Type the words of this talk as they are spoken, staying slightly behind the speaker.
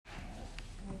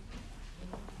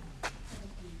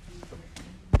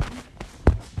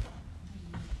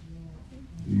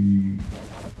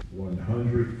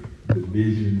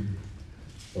division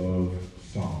of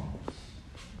Psalms.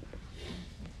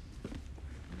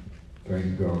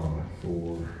 Thank God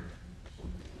for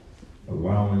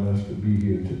allowing us to be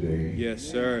here today. Yes,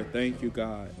 sir. Thank you,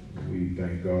 God. We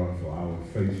thank God for our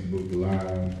Facebook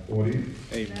Live audience,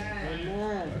 Amen.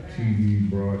 our TV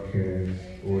broadcast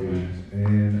audience,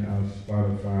 and our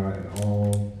Spotify and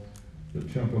all the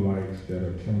Temple-lites that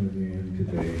are tuning in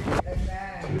today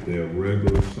to their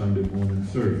regular Sunday morning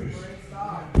service.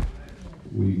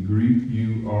 We greet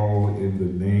you all in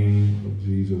the name of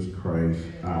Jesus Christ,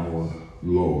 our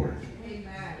Lord.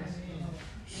 Amen.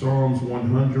 Psalms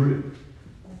 100.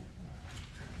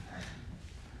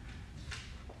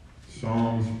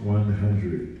 Psalms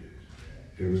 100.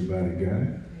 Everybody got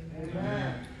it?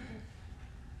 Amen.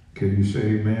 Can you say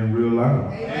amen real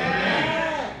loud?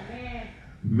 Amen.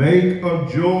 Make a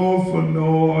joyful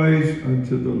noise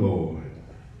unto the Lord,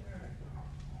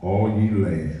 all ye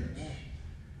lands.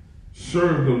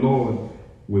 Serve the Lord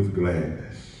with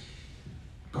gladness.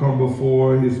 Come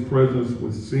before his presence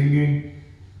with singing.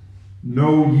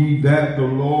 Know ye that the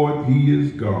Lord, he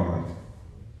is God.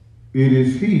 It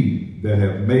is he that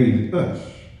hath made us,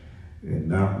 and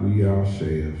not we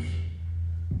ourselves.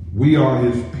 We are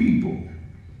his people,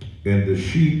 and the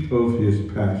sheep of his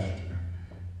pasture.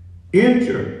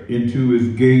 Enter into his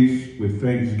gates with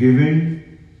thanksgiving,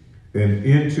 and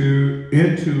enter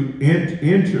into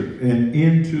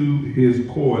his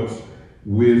courts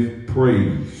with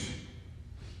praise.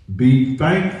 Be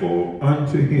thankful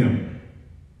unto him,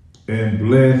 and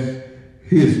bless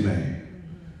his name.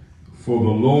 For the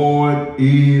Lord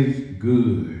is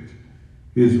good.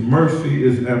 His mercy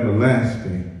is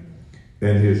everlasting,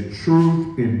 and his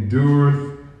truth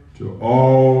endureth to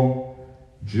all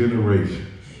generations.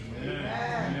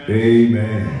 Amen.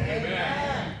 Amen.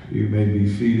 Amen. You may be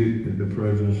seated in the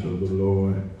presence of the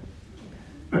Lord.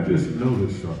 I just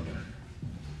noticed something.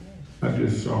 I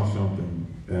just saw something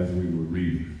as we were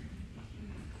reading.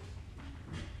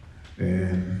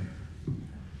 And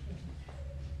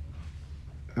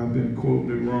I've been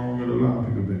quoting it wrong, and a lot of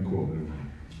people have been quoting it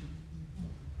wrong.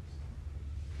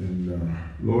 And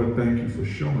Lord, thank you for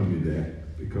showing me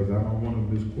that, because I don't want to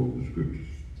misquote the scriptures.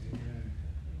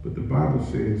 But the Bible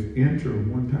says, enter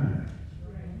one time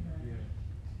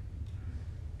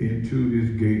into his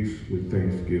gates with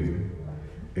thanksgiving,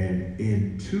 and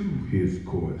into his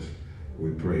courts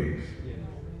with praise.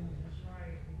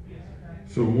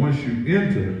 So once you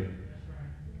enter,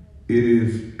 it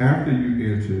is after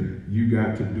you enter, you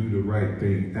got to do the right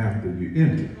thing after you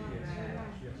enter.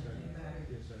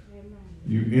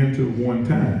 You enter one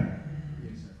time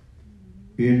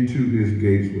into his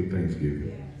gates with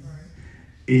thanksgiving,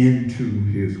 into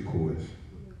his courts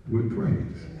with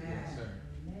praise.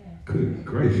 Good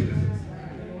gracious.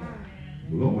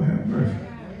 Lord have mercy.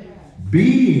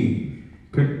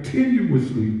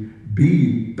 Continuously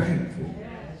being thankful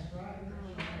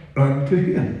unto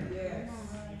him.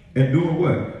 And doing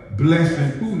what?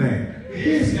 Blessing whose name?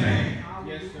 His name.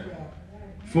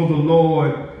 For the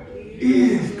Lord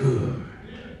is good.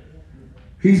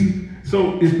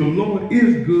 So if the Lord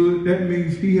is good, that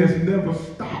means he has never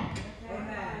stopped.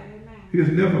 He has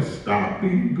never stopped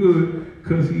being good,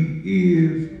 because he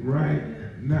is right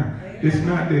now. It's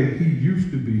not that he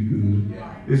used to be good.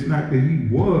 It's not that he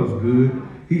was good.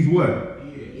 He's what?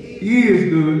 He is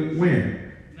good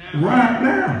when? Right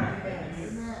now.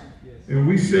 And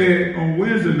we said on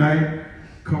Wednesday night,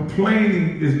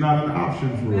 complaining is not an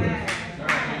option for us.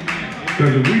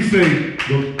 Because if we say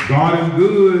God is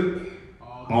good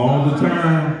all the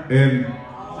time, and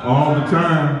all the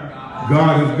time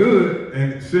God is good,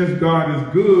 and since God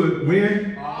is good,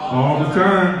 when? All the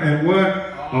time, and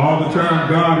what? All the time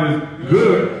God is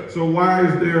good. So why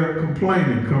is there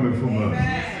complaining coming from us?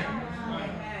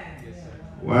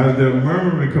 Why is there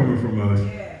murmuring coming from us?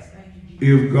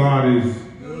 If God is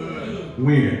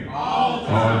when? All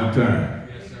the time.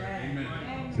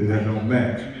 See, that don't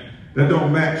match. That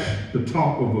don't match the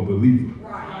talk of a believer.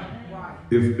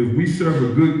 If we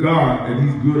serve a good God and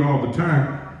he's good all the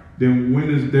time, then when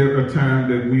is there a time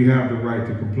that we have the right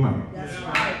to complain? That's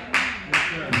right.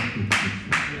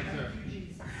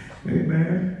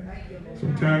 Amen.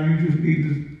 Sometimes you just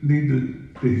need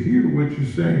to hear what you're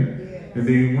saying. And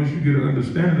then once you get an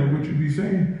understanding of what you be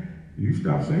saying, you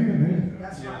stop saying that.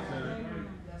 That's right.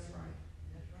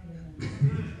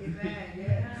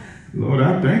 Lord,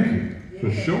 I thank you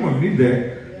for showing me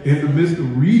that in the midst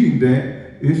of reading that.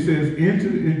 It says, enter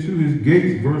into his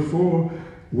gates, verse 4,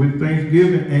 with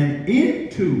thanksgiving, and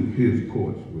into his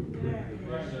courts with praise.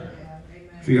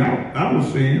 See, I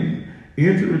was saying,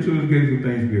 enter into his gates with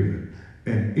thanksgiving,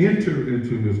 and enter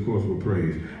into his courts with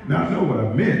praise. Now, I know what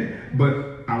I meant,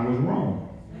 but I was wrong.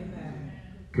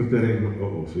 Because that ain't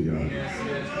what, see y'all.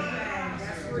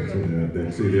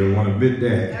 See, they don't want to admit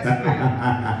that.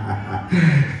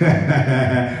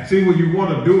 See, when you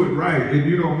want to do it right, and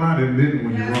you don't mind admitting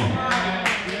when you're wrong.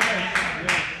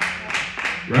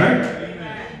 Right?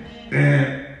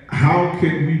 And how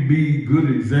can we be good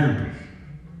examples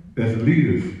as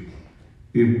leaders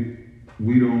if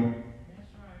we don't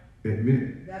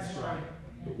admit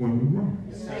when we're wrong?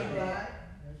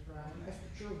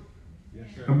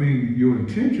 I mean, your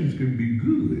intentions can be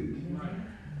good,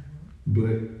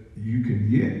 but you can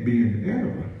yet be in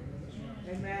error.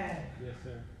 Amen. Yes,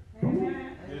 sir. Come on.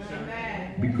 Yes,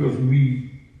 sir. Because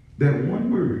that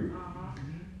one word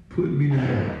put me in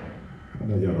error. I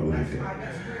know y'all don't like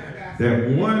that. That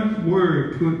one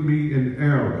word put me in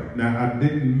error. Now, I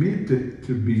didn't mean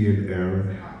to be in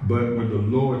error, but when the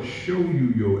Lord show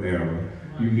you your error,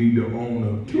 you need to own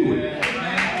up to it.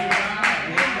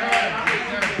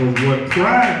 Because what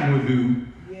pride would do,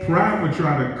 pride would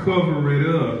try to cover it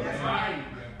up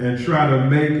and try to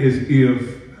make as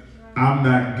if I'm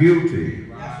not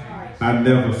guilty. I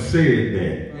never said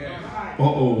that.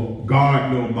 Uh-oh,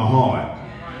 God knows my heart.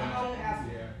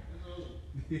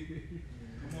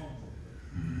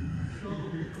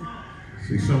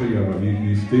 See, some of y'all,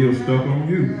 you still stuck on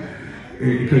you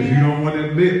because you don't want to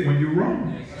admit when you're wrong.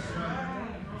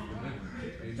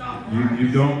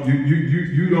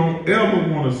 You don't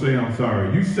ever want to say I'm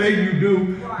sorry. You say you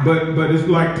do, but it's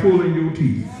like pulling your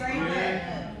teeth.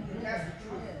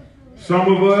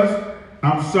 Some of us,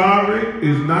 I'm sorry,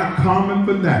 is not common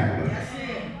vernacular.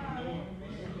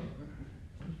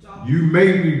 You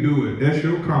made me do it. That's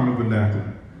your common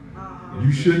vernacular.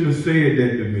 You shouldn't have said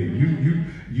that to me.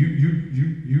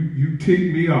 You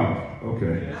ticked me off.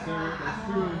 Okay. Yes, sir. That's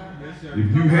true. Yes, sir.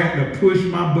 If you hadn't pushed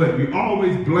my button, you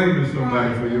always blaming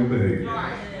somebody for your behavior.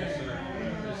 Yes, sir.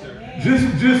 Yes,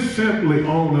 sir. Just simply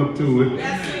own up to it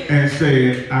and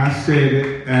say, I said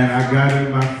it and I got it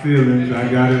in my feelings, I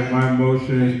got it in my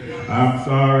emotions. I'm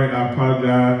sorry, I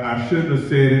apologize. I shouldn't have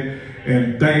said it.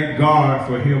 And thank God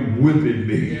for him whipping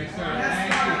me. Yes, sir.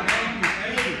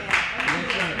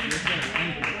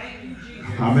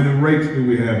 How many rakes do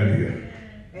we have in here?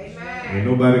 Ain't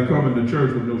nobody coming to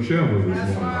church with no shovels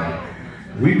this morning.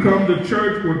 We come to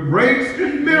church with rakes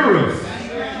and mirrors.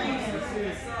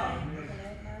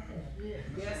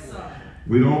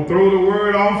 We don't throw the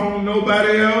word off on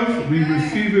nobody else. We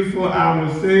receive it for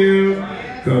ourselves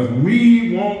because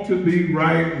we want to be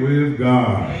right with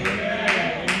God.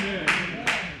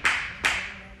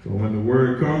 So when the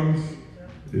word comes,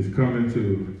 it's coming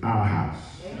to our house.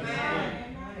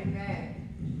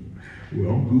 Well,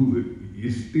 I'm good.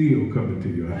 It's still coming to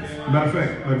your house. Matter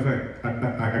of fact,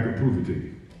 I can prove it to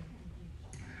you.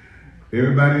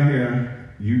 Everybody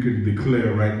here, you can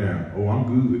declare right now, oh, I'm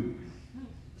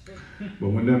good. But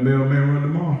when that mailman run the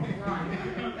mall,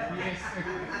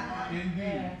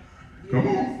 come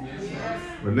on.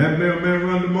 When that mailman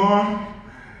run the mall,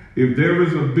 if there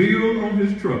is a bill on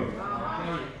his truck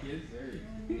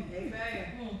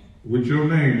with your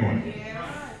name on it,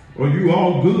 or you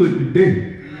all good today,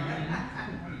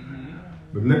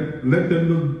 but let that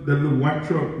little white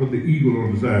truck with the eagle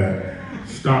on the side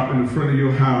stop in the front of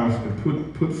your house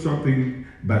and put something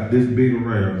about this big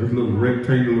around, this little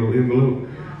rectangular envelope,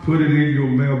 put it in your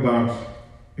mailbox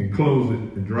and close it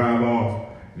and drive off.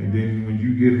 And then when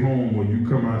you get home or you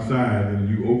come outside and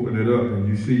you open it up and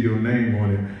you see your name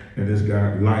on it and it's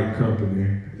got light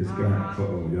company, it's got,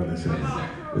 y'all didn't say it.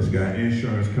 It's got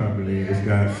insurance company, it's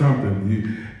got something.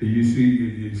 You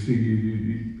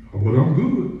see, well, I'm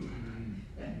good.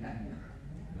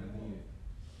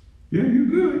 Yeah, you're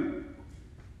good.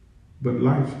 But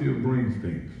life still brings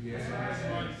things.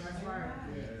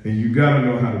 And you got to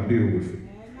know how to deal with it.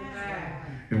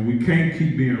 And we can't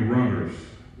keep being runners.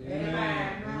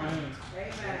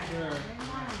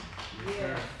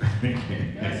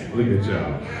 Look at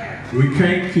y'all. We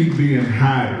can't keep being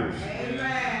hiders.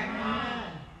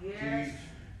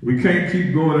 We can't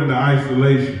keep going into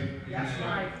isolation.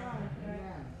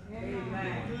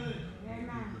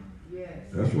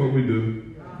 That's what we do.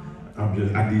 I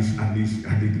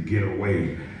need to get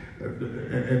away.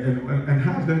 And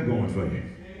how's that going for you?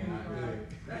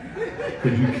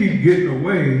 Because you keep getting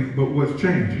away, but what's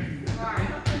changing?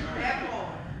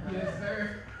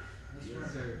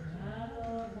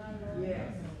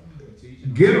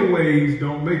 Getaways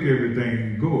don't make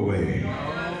everything go away.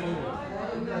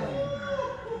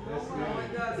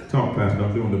 Talk, Pastor.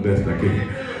 I'm doing the best I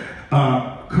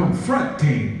can.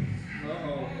 Confronting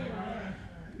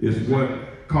is what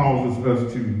causes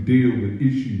us to deal with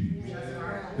issues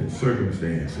and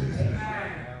circumstances.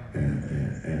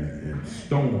 and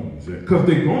storms, because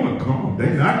they're going to come.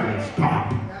 They're not going to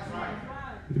stop.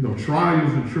 You know,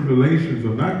 trials and tribulations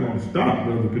are not going to stop,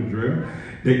 Brother Cadrell.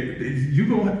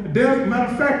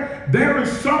 Matter of fact, there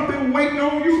is something waiting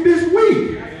on you this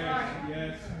week.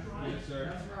 Yes,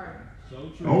 sir.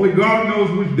 So true. Only God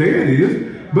knows which day it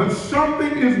is, but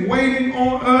something is waiting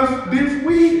on us this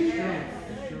week.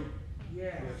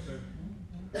 Yes.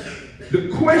 The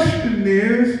question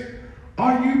is,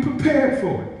 are you prepared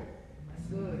for it? That's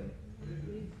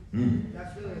good.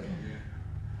 That's good.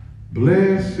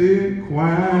 Blessed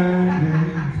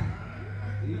quietness,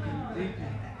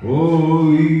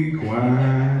 oh, ye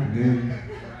quietness,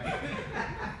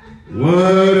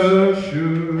 what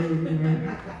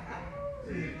assurance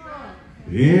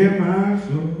in my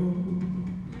soul.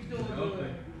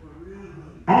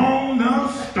 On the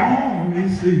stormy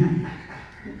sea,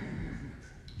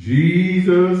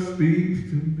 Jesus speaks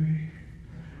to me,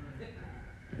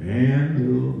 and the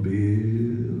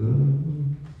billows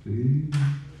cease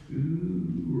to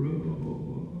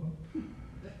roar.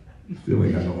 Still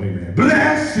ain't got no amen.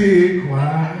 Blessed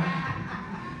quiet.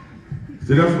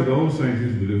 See, that's what the old saints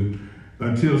used to do.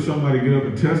 Until somebody get up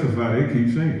and testify, they keep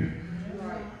singing.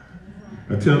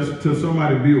 Until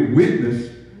somebody be a witness,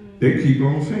 they keep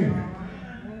on singing.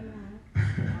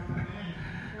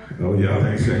 Oh, y'all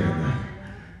ain't saying that.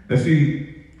 And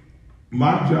see,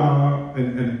 my job,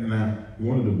 and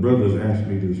one of the brothers asked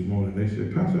me this morning, they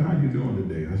said, Pastor, how you doing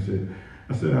today?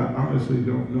 I said, I honestly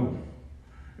don't know.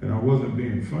 And I wasn't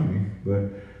being funny,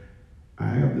 but I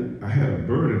had a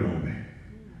burden on me.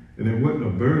 And it wasn't a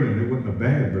burden, it wasn't a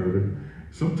bad burden.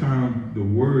 Sometimes the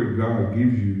word God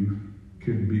gives you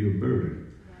can be a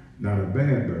burden, not a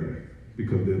bad burden,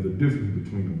 because there's a difference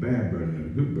between a bad burden and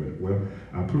a good burden. Well,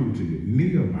 I'll prove it to you.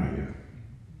 Nehemiah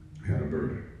had a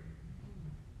burden.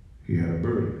 He had a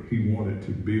burden. He wanted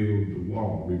to build the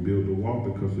wall, rebuild the wall,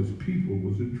 because his people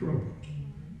was in trouble.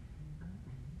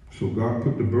 So God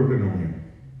put the burden on him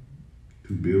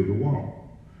to build the wall.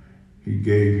 He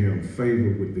gave him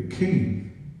favor with the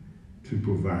king to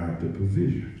provide the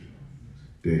provisions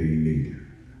that he needed.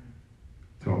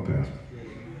 Talk, Pastor.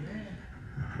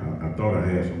 I thought I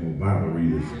had some more Bible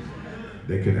readers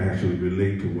that can actually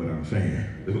relate to what I'm saying.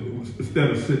 Instead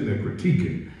of sitting there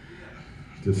critiquing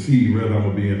to see whether I'm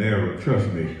going to be in error, trust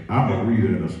me, I'm a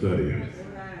reader and a studier.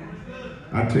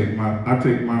 I take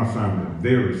my assignment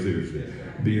very seriously,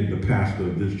 being the pastor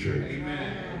of this church.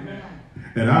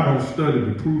 And I don't study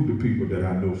to prove to people that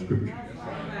I know Scripture.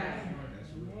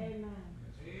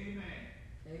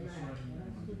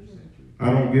 I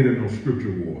don't get in no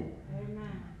Scripture war.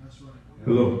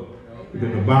 Hello?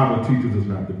 Because the Bible teaches us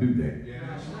not to do that.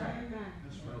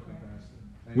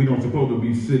 We don't supposed to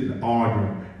be sitting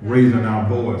arguing, raising our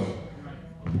voice,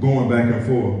 going back and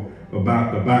forth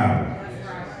about the Bible.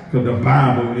 Because the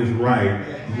Bible is right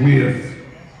with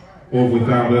or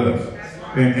without us.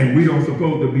 And we don't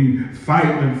supposed to be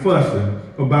fighting and fussing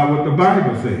about what the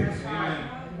Bible says.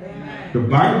 The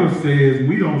Bible says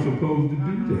we don't supposed to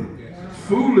do that.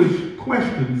 Foolish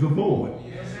questions avoid,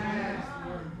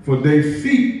 for they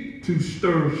seek to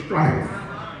stir strife.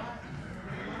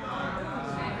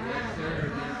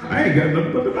 I ain't got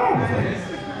nothing but the Bible for you.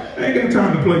 I ain't got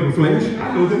time to play with flesh.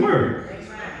 I know the word.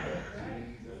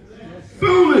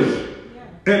 Foolish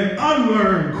and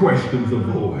unlearned questions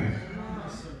avoid.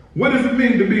 What does it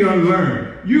mean to be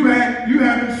unlearned? You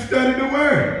haven't studied the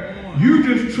word. You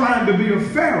just trying to be a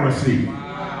Pharisee.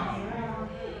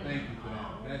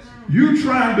 You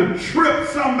trying to trip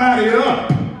somebody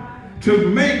up to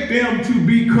make them to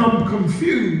become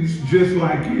confused just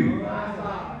like you.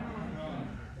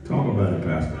 Talk about it,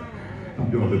 Pastor. I'm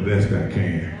doing the best I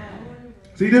can.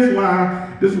 See, this is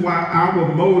why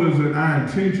our motives and our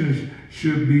intentions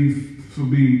should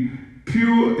be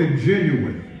pure and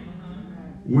genuine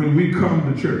when we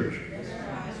come to church.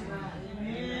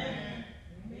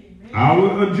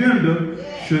 Our agenda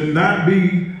should not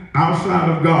be outside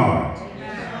of God.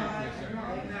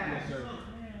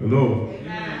 Hello?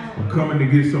 I'm coming to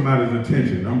get somebody's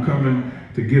attention. I'm coming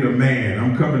to get a man.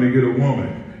 I'm coming to get a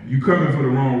woman. You coming for the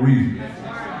wrong reason.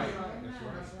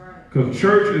 Because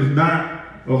church is not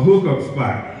a hookup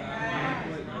spot.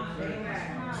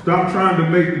 Stop trying to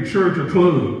make the church a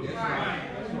club.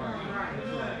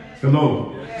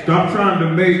 Hello? Stop trying to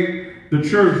make the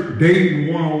church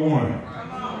dating one-on-one.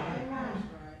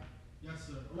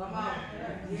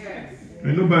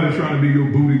 Ain't nobody trying to be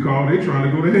your booty call. They trying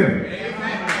to go to heaven.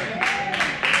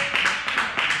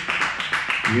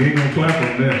 You ain't gonna clap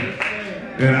on that.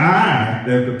 And I,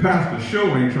 as the pastor,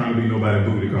 sure ain't trying to be nobody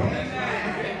booty call.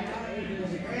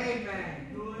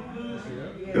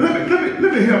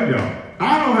 Let me help y'all.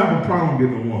 I don't have a problem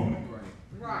getting a woman.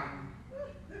 Right.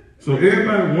 So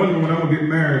everybody wondering when I'm going to get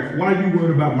married, why you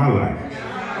worried about my life?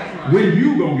 When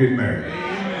you going to get married?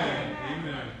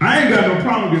 I ain't got no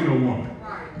problem getting a woman.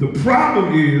 The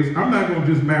problem is I'm not going to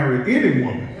just marry any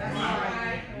woman.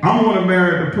 I want to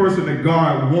marry the person that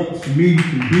God wants me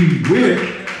to be with,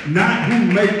 not who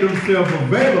make themselves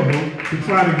available to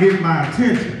try to get my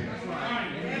attention.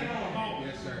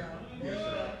 Yes, sir. Yes,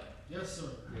 sir. Yes, sir.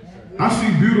 I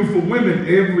see beautiful women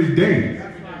every day.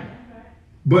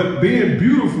 But being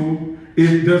beautiful,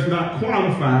 it does not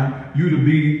qualify you to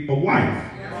be a wife.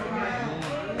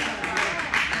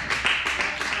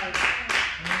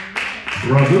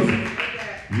 Brothers,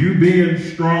 you being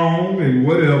strong and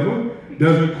whatever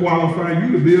doesn't qualify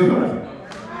you to be a husband.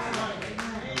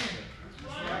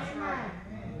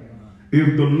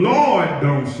 If the Lord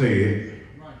don't say it,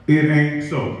 it ain't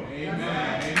so.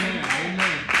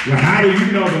 Well, how do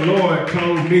you know the Lord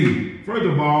told me? First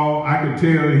of all, I can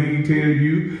tell he ain't tell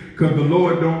you because the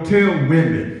Lord don't tell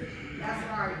women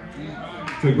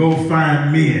to go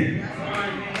find men.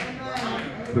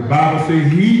 The Bible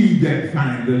says he that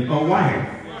findeth a wife.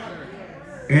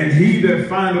 And he that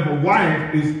findeth a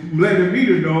wife is letting me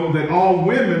to know that all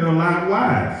women are not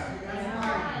wives.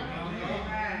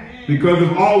 Because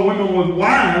if all women was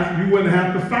wives, you wouldn't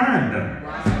have to find them.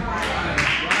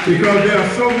 Because there are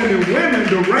so many women,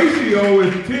 the ratio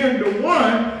is 10 to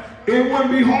 1. It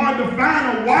wouldn't be hard to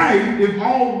find a wife if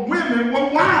all women were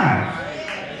wives.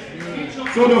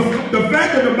 So the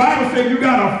fact that the Bible said you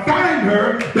got to find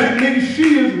her, that means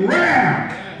she is rare.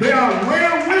 There are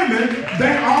rare women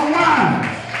that are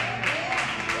wives.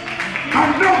 I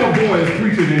know the boy is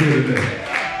preaching in here today.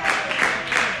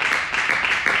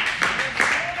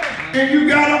 And you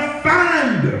got to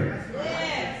find her.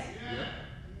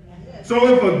 So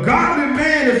if a godly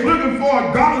man is looking for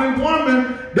a godly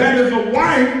woman that is a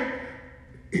wife,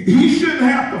 he shouldn't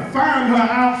have to find her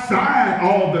outside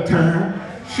all the time.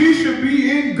 She should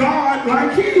be in God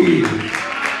like he is.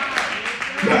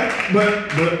 But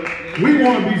we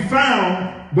want to be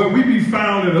found, but we be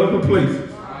found in other places.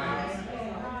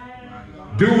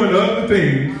 Doing other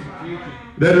things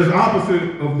that is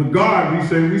opposite of the God we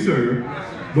say we serve.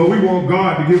 But we want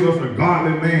God to give us a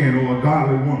godly man or a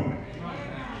godly woman.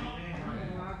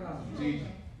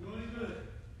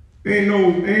 Ain't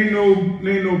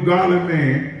no godly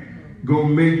man gonna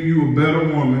make you a better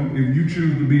woman if you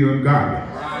choose to be ungodly.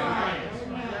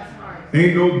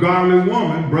 Ain't no godly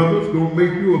woman, brothers, gonna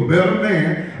make you a better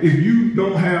man if you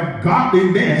don't have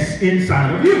godliness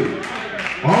inside of you.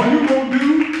 All you gonna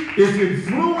do is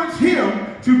influence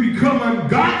him to become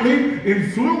ungodly,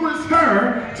 influence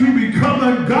her to become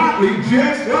ungodly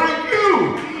just like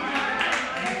you.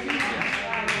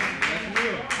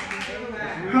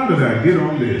 How did I get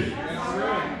on this?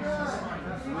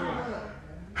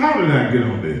 How did I get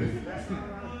on this?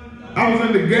 I was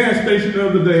in the gas station the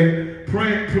other day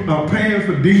paying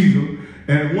for diesel,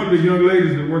 and one of the young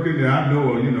ladies that work in there, I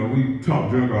know her, you know, we talk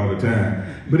drunk all the time.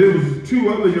 But it was two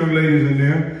other young ladies in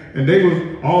there, and they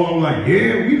was all on like,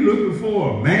 yeah, we looking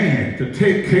for a man to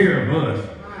take care of us.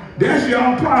 That's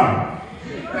y'all problem.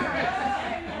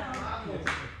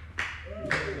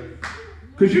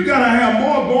 Because you got to have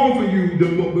more going for you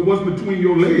than what's between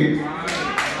your legs.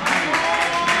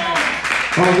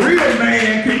 A real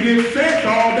man can get sex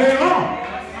all day long.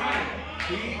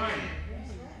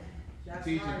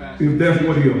 If that's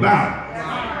what he's about.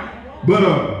 But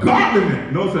a godly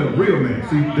man, no, it's a real man.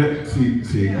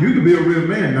 See, you can be a real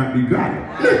man and not be godly.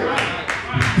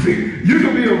 See, you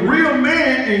can be a real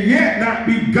man and yet not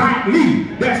be godly.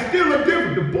 That's still a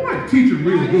difference. The boy teaching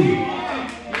real good.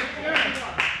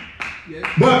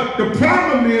 But the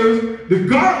problem is, the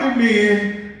godly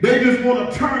men, they just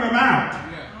want to turn them out.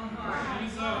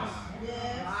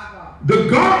 The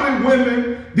godly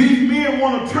women, these men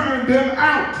want to turn them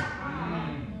out.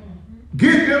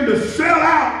 Get them to sell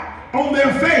out on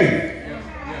their faith.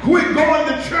 Quit going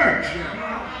to church.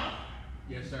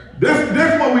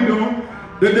 That's what we're doing.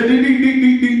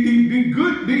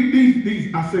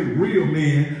 These I say real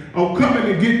men are coming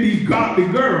to get these godly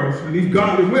girls and these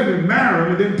godly women, marry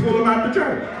them, and then pull them out the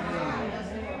church.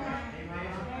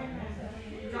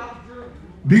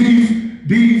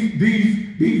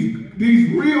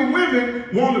 These real women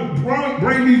want to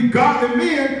bring these godly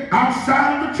men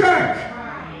outside of the church.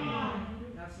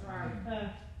 That's right.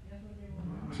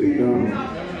 See,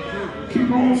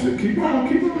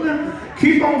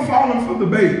 keep on falling for the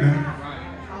bait, man.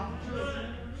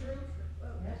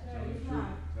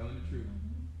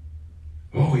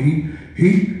 Oh, I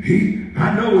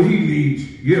know what he needs.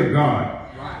 Yeah, God.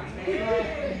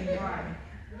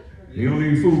 He don't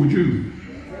need to fool with you.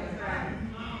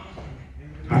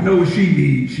 I know what she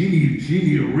needs. She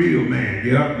need a real man.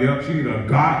 Yep. She need a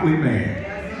godly man.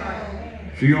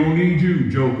 She don't need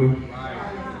you, joker.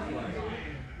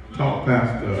 Talk,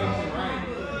 pastor.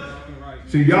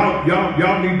 See, y'all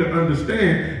need to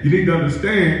understand. You need to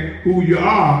understand who you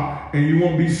are, and you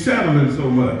won't be settling so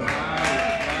much.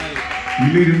 You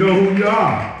need to know who you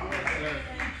are.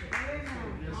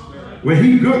 Well,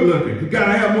 he good looking. You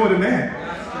gotta have more than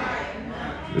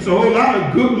that. There's a whole lot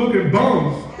of good looking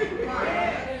bums.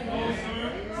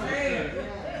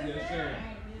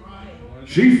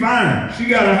 She fine. She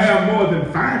gotta have more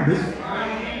than fineness.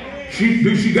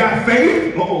 Do she got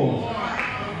faith? Uh-oh.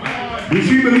 Does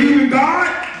she believe in God?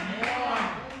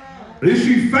 Is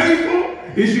she faithful?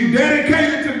 Is she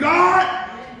dedicated to God?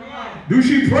 Do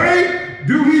she pray?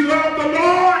 Do he love the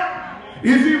Lord?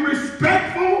 Is he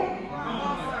respectful?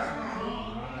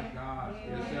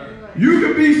 You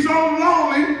can be so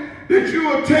lonely that you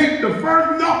will take the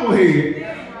first knucklehead,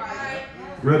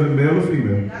 whether male or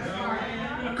female,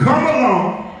 come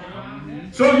along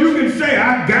so you can say,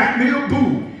 I got me a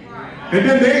boo. And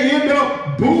then they end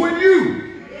up booing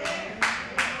you,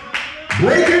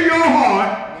 breaking your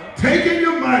heart, taking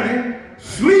your money,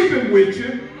 sleeping with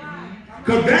you,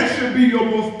 because that should be your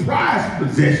most prized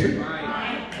possession.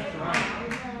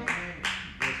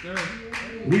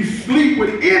 We sleep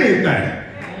with anything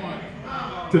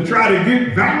to try to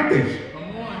get validation.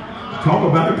 Talk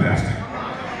about it, Pastor.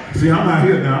 See, I'm out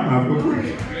here now. I might as well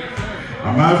preach. I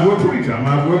might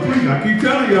as well preach. I keep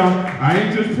telling y'all, I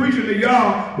ain't just preaching to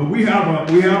y'all, but we have a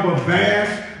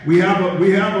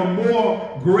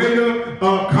more greater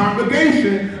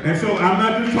congregation, and so I'm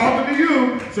not just talking to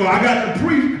you. So I got to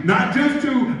preach not just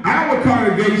to our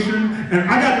congregation, and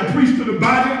I got to preach to the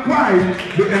body of Christ,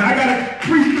 and I got to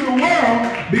preach to the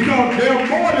world, because they're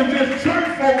more than just church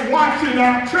folk watching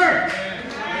our church.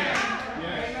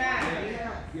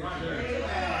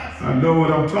 I know what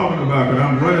I'm talking about, but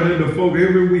I'm running into folk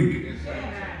every week.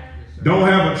 Don't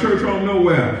have a church on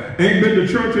nowhere. Ain't been to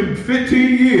church in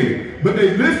 15 years, but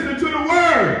they listening to the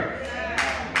word.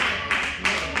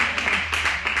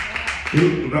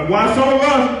 Why some of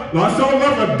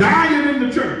us are dying in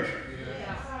the church.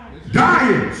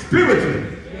 Dying spiritually.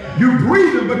 You're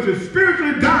breathing, but you're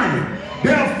spiritually dying.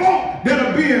 There are folk that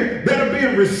are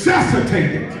being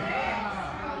resuscitated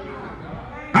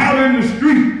out in the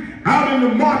street, out in the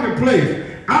marketplace,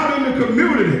 out in the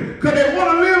community, because they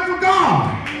want to live for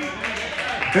God.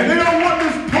 And they don't want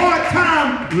this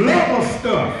part-time lover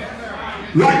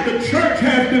stuff like the church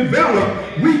has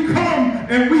developed. We come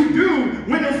and we do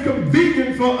when it's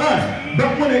convenient for us.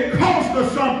 But when it costs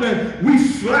us something, we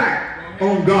slack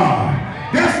on God.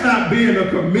 That's not being in a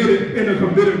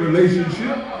committed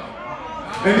relationship.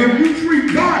 And if you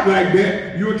treat God like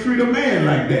that, you'll treat a man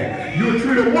like that. You'll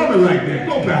treat a woman like that.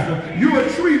 Go, Pastor. You will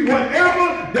treat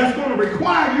whatever that's going to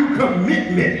require you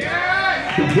commitment.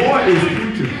 The boy is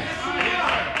preaching.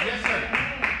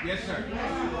 Yes, sir.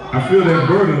 I feel that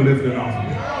burden lifting off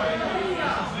me.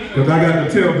 Because I got to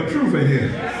tell the truth in here.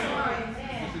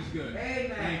 This is good.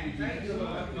 Thank you, Jesus. This is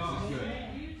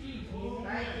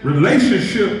good.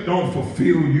 Relationships don't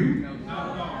fulfill you.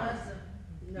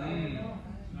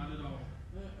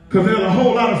 Because there's a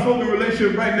whole lot of folk in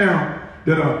relationships right now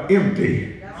that are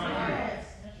empty.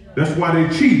 That's why they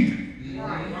cheat.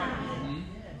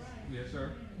 Yes,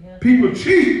 sir. People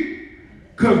cheat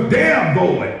because they're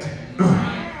void.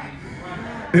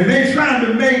 And they trying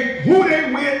to make who they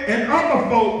with and other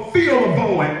folk feel a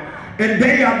void, and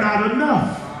they are not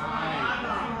enough.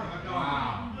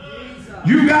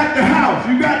 You got the house,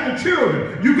 you got the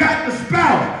children, you got the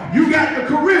spouse, you got the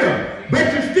career,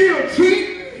 but you still cheat.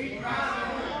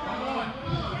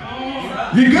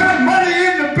 You got money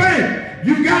in the bank.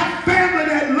 You got family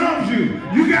that loves you.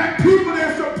 You got people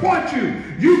that support you.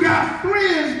 You got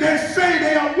friends that say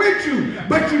they are with you,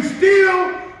 but you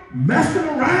still messing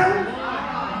around.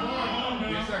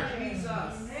 Yes, sir.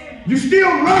 You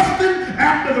still lusting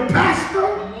after the pastor.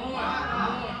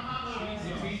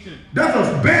 There's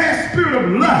a bad spirit of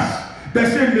lust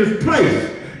that's in this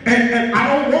place, and I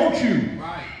don't want you.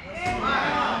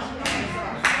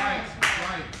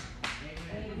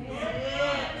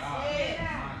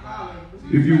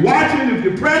 If you're watching, if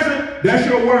you're present, that's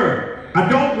your word. I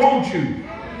don't want you.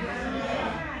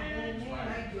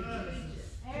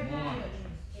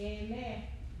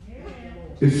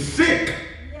 It's sick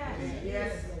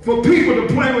for people to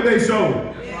play with their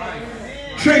soul,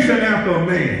 chasing after a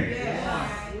man.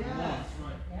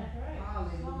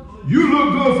 You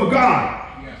look good for God.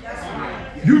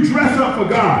 You dress up for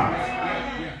God.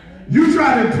 You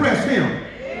try to impress him.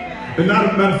 And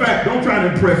matter of fact, don't try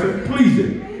to impress him. Please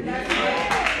him.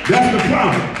 That's the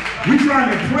problem. We trying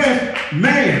to impress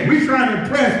man. We trying to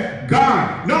impress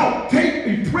God. No, take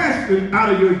impression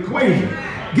out of your equation.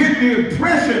 Get the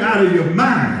impression out of your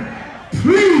mind.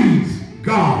 Please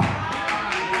God.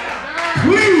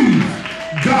 Please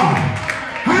God.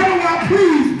 How do I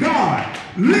please God?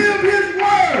 Live his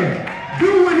word.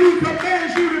 Do what he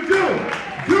commands you to do.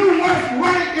 Do what's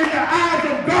right in the eyes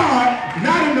of God,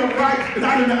 not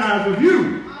in the eyes of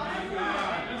you.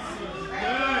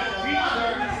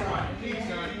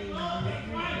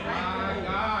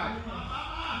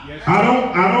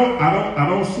 I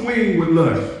don't swing with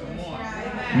lust,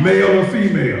 male or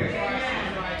female.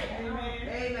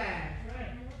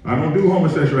 I don't do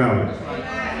homosexuality.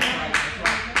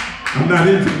 I'm not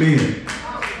into men.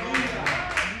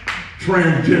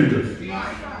 Transgenders.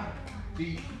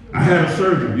 I had a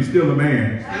surgery. You're still a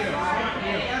man.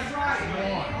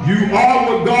 You are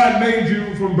what God made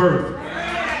you from birth.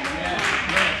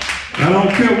 I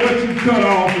don't care what you cut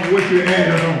off and what you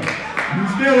added on.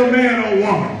 You're still a man or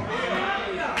woman.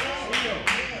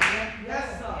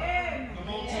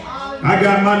 I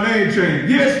got my name changed.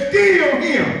 You're still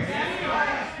him.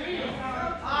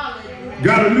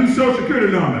 Got a new social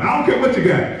security number. I don't care what you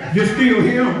got. You're still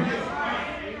him.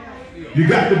 You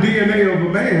got the DNA of a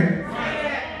man.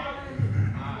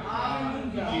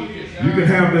 You can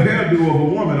have the hairdo of a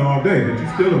woman all day, but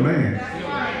you're still a man.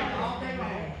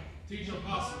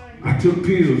 I took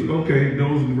pills. Okay,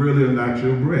 those really are not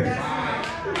your breasts.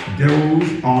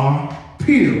 Those are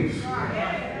pills.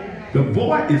 The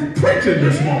boy is preaching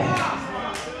this morning.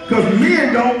 Because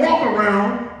men don't walk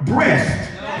around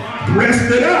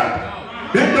breasted up.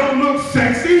 That don't look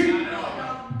sexy.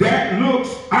 That looks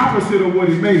opposite of what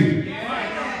he made you.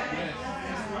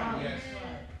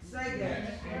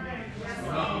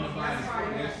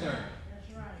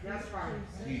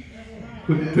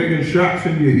 Quit taking shots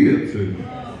in your hips.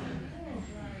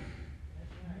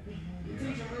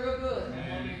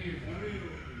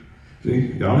 See,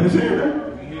 y'all ain't saying that.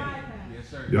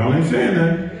 Y'all ain't saying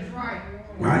that.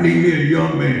 Well, I need me a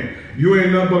young man. You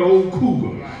ain't nothing but old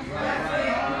cougar.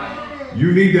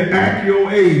 You need to act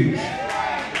your age.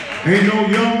 Ain't no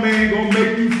young man gonna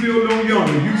make you feel no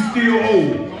younger. You still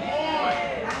old.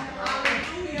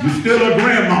 You still a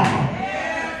grandmama.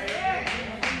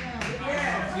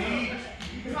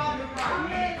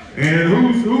 And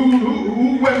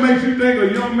who what makes you think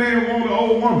a young man want an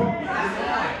old woman?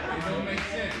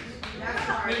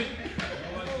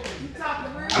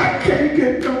 I can't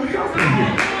get no help in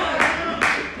here.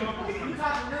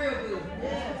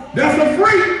 That's a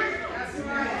freak.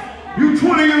 You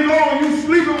 20 years old, you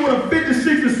sleeping with a 50,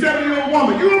 60, 70-year-old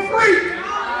woman. You a freak.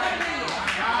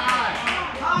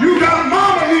 You got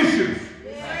mama issues.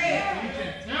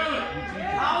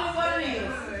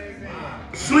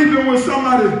 Sleeping with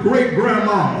somebody's great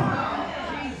grandmama.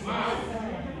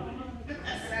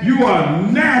 You are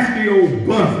a nasty old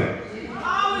buzzard.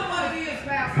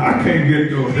 I can't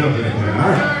get no help in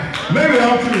there. Maybe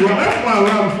I'm too wrong. That's why a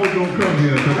lot of folks don't come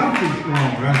here, because I'm too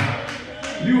strong, right?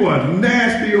 You are a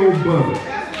nasty old buzzard.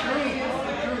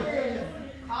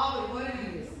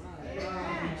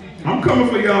 I'm coming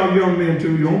for y'all young men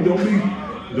too.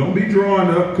 Don't be drawing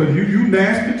up, because you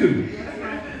nasty too.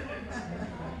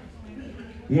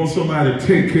 You want somebody to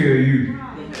take care of you.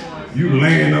 You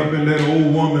laying up in that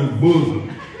old woman's bosom.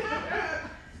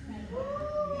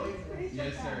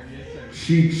 Yes, sir. Yes,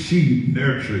 sir. She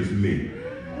nurtures me.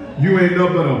 You ain't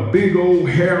nothing but a big old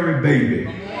hairy baby.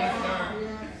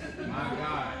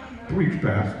 Preach,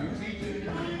 Pastor.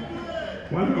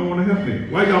 Why do you want to help me?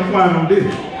 Why y'all quiet on this?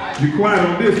 You quiet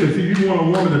on this because you want a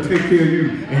woman to take care of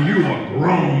you, and you a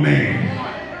grown man.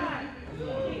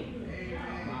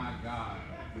 My God.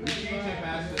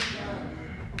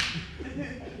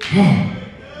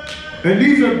 And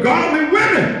these are godly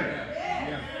women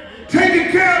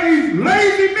taking care of these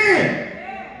lazy men.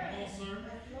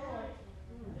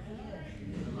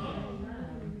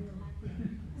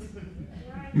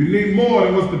 You need more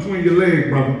than what's between your legs,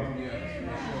 brother.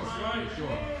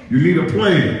 You need a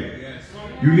plan.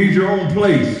 You need your own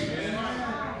place.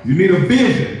 You need a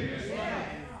vision.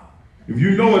 If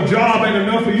you know a job ain't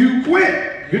enough for you,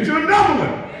 quit. Get you another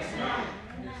one.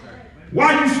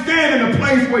 Why you stand in a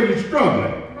place where you're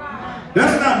struggling?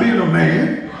 That's not being a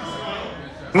man.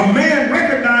 A man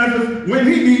recognizes when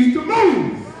he needs to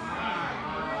move.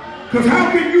 Because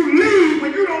how can you lead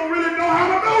when you don't really know how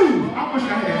to move? I wish I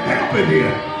had help in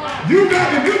here. If you're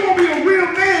going to be a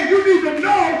real man, you need to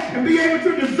know and be able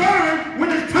to discern when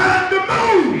it's time to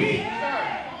move.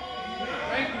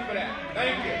 Thank you for that.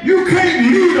 Thank you. You can't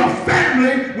lead a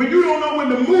family when you don't know when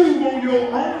to move on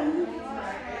your own.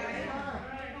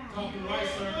 Talking right,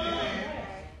 sir.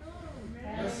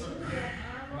 Yes, sir.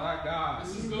 My God.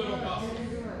 This is good, Apostle.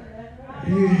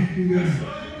 Yeah,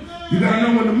 you gotta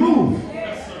know when to move.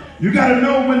 You gotta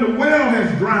know when the well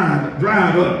has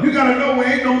dried up. You gotta know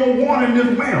there ain't no more water in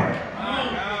this well.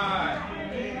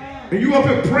 And you up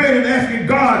here praying and asking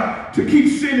God to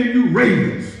keep sending you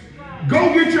ravens.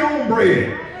 Go get your own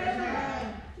bread.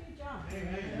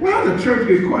 Why does the church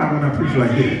get quiet when I preach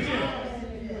like this?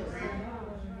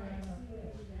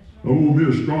 Oh, be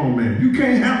a strong man. You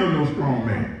can't handle no strong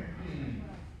man.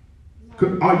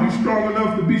 Are you strong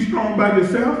enough to be strong by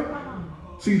yourself?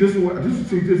 See, this is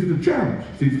the challenge.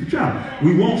 See, it's the challenge.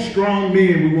 We want strong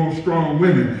men, we want strong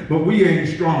women, but we ain't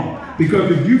strong. Because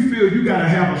if you feel you gotta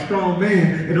have a strong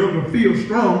man in order to feel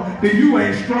strong, then you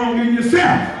ain't strong in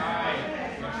yourself.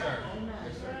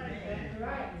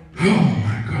 Oh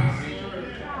my God.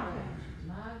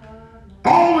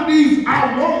 All of these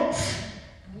I wants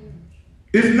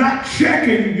is not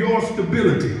checking your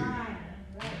stability.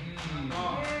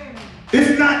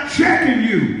 It's not checking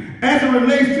you as it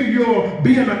relates to your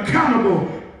being accountable,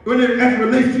 as it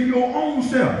relates to your own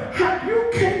self. You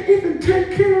can't even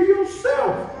take care of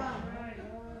yourself.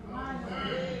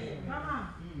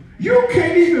 You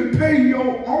can't even pay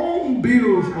your own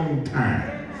bills on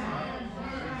time.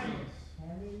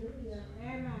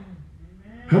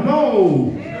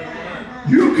 Hello.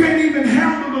 You can't even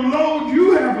handle the load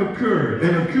you have incurred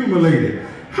and accumulated.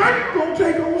 How are you going to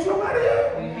take on somebody else?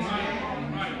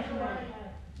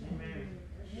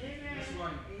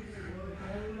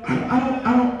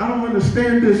 I don't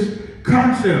understand this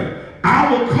concept.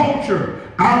 Our culture,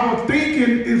 our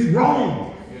thinking is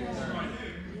wrong.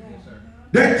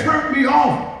 That turned me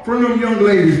off from them young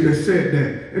ladies that said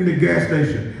that in the gas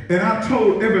station. And I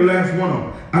told every last one of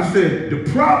them, I said, the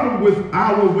problem with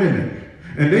our women,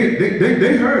 and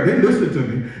they heard, they listened to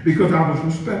me because I was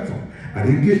respectful. I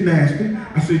didn't get nasty.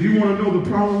 I said, you want to know the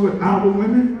problem with our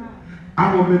women?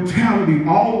 Our mentality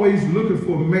always looking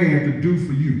for a man to do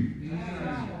for you.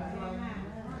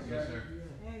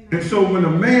 And so when a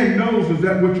man knows is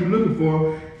that what you're looking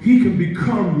for, he can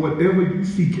become whatever you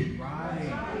seek it.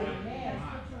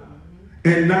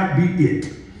 And not be it.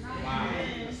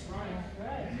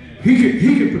 He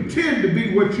can pretend to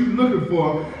be what you're looking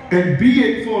for and be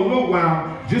it for a little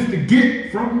while just to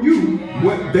get from you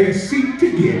what they seek to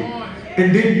get.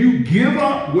 And then you give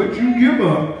up what you give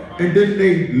up, and then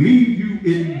they leave you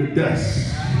in the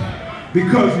dust.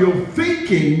 Because your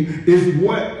thinking is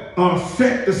what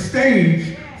set the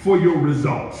stage for your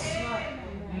results.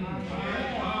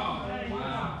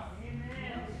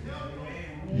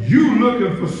 You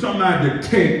looking for somebody to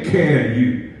take care of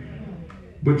you,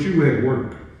 but you at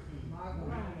work.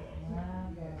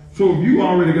 So if you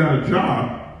already got a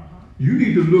job, you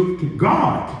need to look to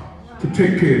God to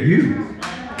take care of you.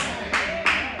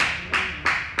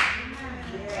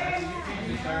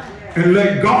 And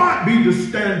let God be the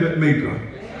standard maker.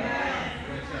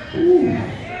 Ooh.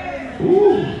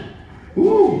 Ooh.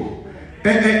 Ooh.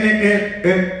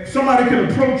 And somebody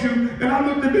can approach you, and I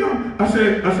looked at them. I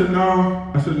said,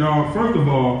 no. First of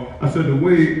all, I said, the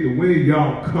way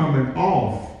y'all coming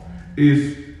off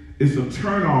is a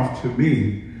turn off to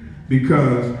me,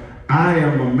 because I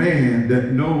am a man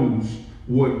that knows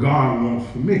what God wants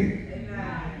for me.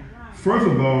 First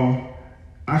of all,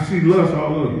 I see lust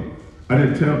all over you. I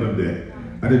didn't tell them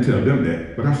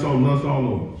that, but I saw lust all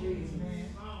over.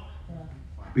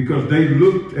 Because they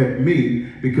looked at me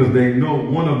because they know,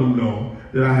 one of them know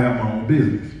that I have my own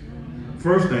business.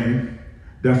 First thing,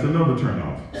 that's another turn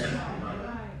off.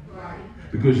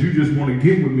 Because you just want to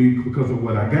get with me because of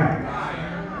what I got.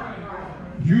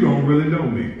 You don't really know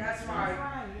me. That's right.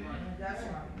 That's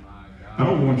right. I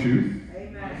don't want you.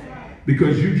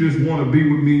 Because you just want to be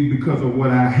with me because of what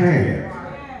I have.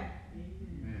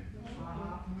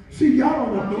 See, y'all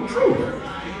don't want no truth.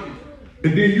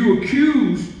 And then you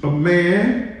accuse a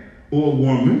man or a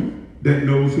woman that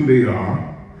knows who they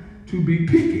are to be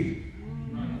picky.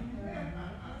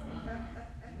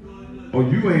 Or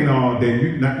you ain't all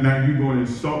that. Now you're going to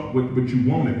insult what you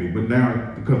wanted me. But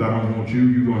now, because I don't want you,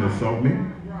 you're going to insult me.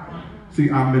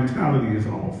 See, our mentality is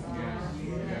off.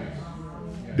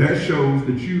 That shows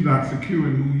that you're not secure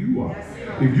in who you are.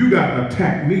 If you got to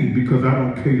attack me because I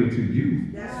don't cater to you,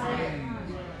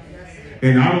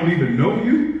 and I don't even know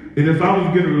you, and if I was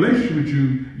to get a relationship with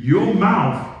you, your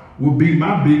mouth will be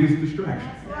my biggest distraction.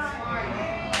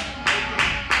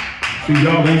 See,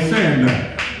 y'all ain't saying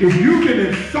that. If you can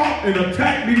insult and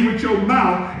attack me with your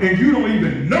mouth and you don't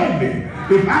even know me,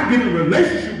 if I get a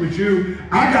relationship with you,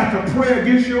 I got to pray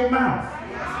against your mouth.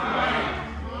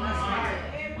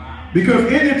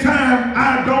 Because anytime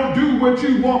I don't do what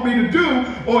you want me to do,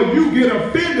 or you get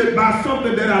offended by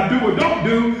something that I do or don't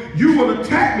do, you will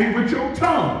attack me with your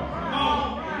tongue.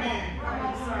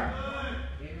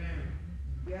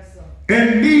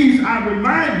 And these, I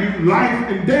remind you, life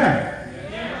and death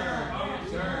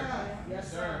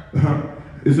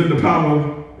is in the power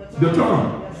of the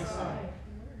tongue.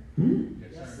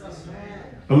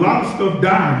 A lot of stuff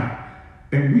died,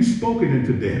 and we spoke it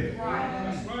into death.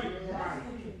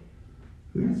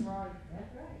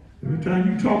 Every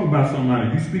time you talk about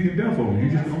somebody, you speaking death over them. You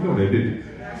just don't know that, did you?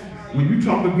 When you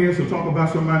talk against or talk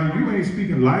about somebody, you ain't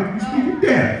speaking life, you speaking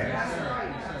death.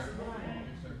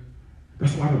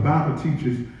 That's why the Bible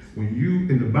teaches when you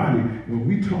in the body, when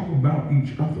we talk about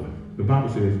each other, the Bible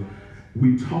says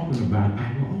we talking about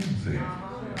our own self.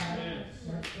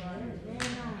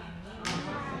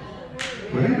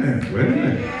 Wait a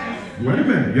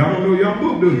minute. Y'all don't know your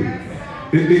book, do you?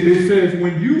 It says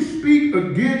when you speak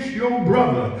against your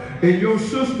brother and your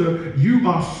sister, you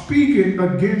are speaking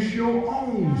against your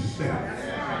own self.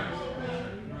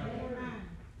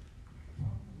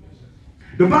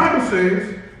 The Bible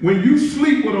says when you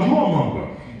sleep with a whoremonger,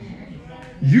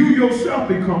 you yourself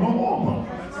become a whoremonger.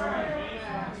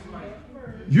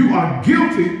 You are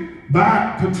guilty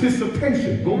by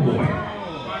participation. Go boy.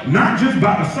 Not just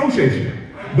by association.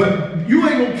 But you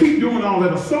ain't going to keep doing all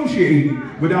that associating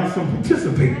without some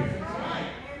participating.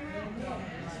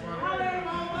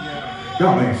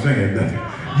 Y'all ain't saying nothing.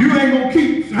 You ain't going to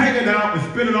keep hanging out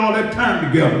and spending all that time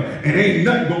together and ain't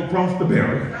nothing going to cross the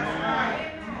barrier.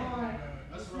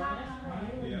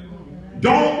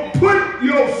 Don't put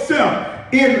yourself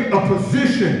in a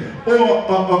position or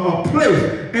a place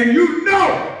and you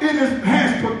know it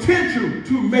has potential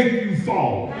to make you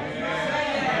fall.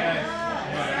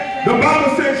 The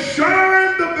Bible says,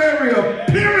 shun the very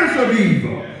appearance of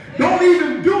evil. Don't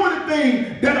even do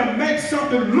anything that'll make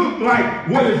something look like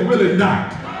what it's really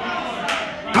not.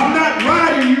 I'm not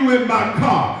riding you in my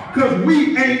car because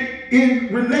we ain't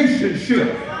in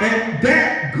relationship. And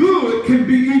that good can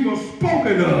be even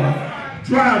spoken of.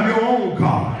 Drive your own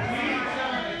car.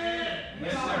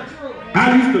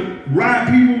 I used to ride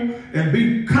people and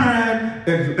be kind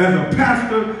as a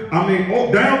pastor. I mean,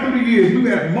 down through the years, we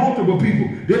had multiple people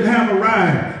didn't have a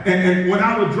ride. And when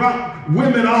I would drop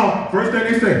women off, first thing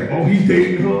they say, oh, he's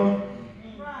dating her.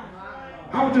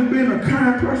 I was just being a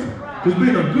kind person, just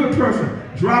being a good person,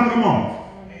 driving them off.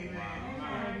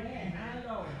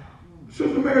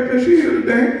 Sister Mary, she here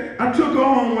today. I took her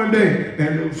home one day,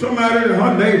 and somebody,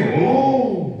 her neighbor,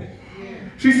 oh,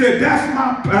 she said, that's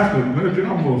my pastor. Mary,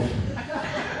 almost.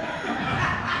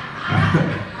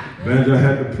 Manager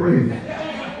had to pray.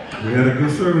 We had a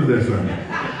good service that Sunday.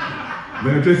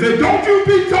 Mary Jane said, don't you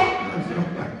be talking. I said,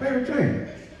 I'm like, Mary Jane.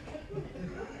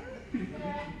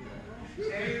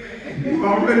 You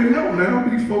already know now.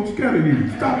 These folks scatter you.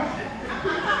 Stop.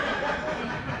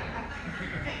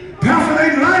 Pastor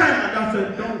ain't lying. I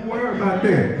said, don't worry about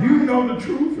that. You know the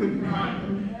truth.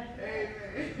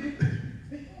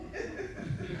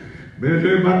 Mary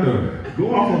Jane about to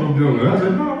go off on them jokers. I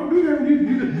said, no, don't do that.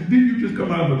 Didn't you just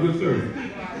come out of a good service?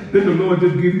 Then the Lord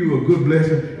just give you a good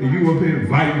blessing and you up here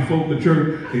inviting folk to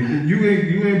church and you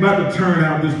ain't about to turn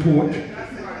out this porch.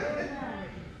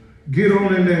 Get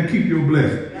on in there and keep your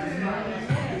blessing.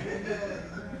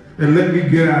 And let me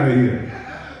get out of here.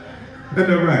 Isn't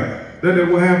that right?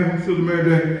 That's what happened, Sister Mary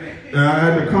Jane. I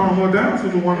had to calm her down.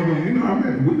 Sister Wanda goes, you know what I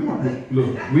mean?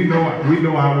 We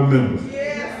know our members.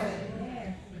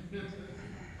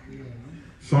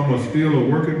 Some are still a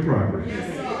work in progress.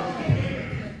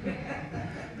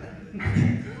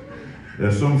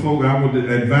 There's some folk I would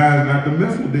advise not to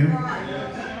mess with them.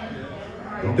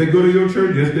 Don't they go to your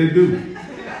church? Yes, they do.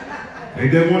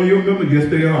 Ain't that one of your members? Yes,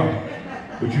 they are.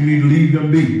 But you need to leave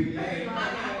them be.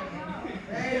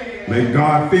 Let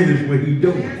God finish what He's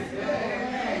doing.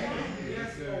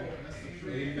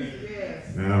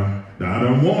 Now, I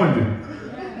done warned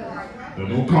you.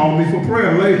 Don't call me for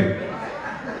prayer later.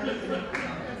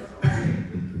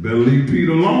 Better leave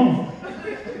Peter alone.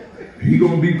 He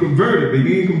gonna be converted, but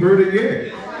he ain't converted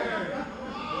yet.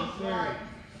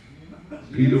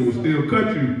 Peter will still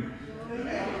cut you.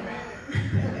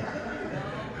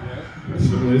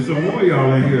 There's some more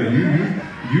y'all in here.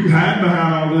 You hide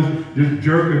behind all this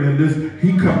jerking and this.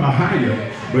 He cut my higher,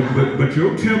 but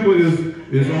your temper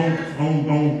is on.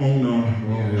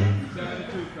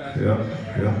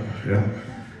 Yeah.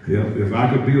 If I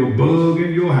could be a bug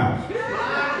in your house.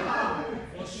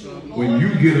 When you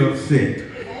get upset,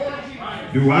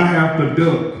 do I have to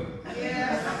duck?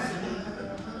 Yes.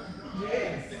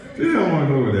 She don't want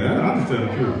to go over there. I just tell the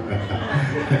truth.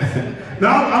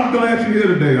 Now, I'm glad she's here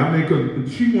today. I mean,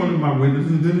 because she one of my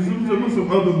witnesses, and there were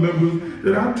some other members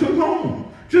that I took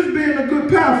home. Just being a good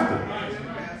pastor.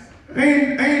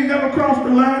 Ain't never crossed the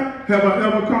line. Have I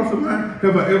ever crossed the line?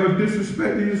 Have I ever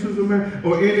disrespected you, Sister Mary,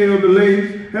 or any of the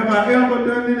ladies? Have I ever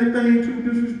done anything to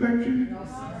disrespect you? No,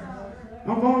 sir.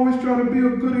 I've always tried to be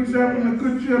a good example and a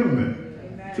good gentleman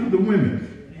to the women.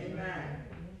 Amen.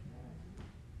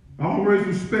 I always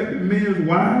respected men's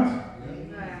wives,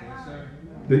 Amen.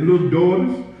 their little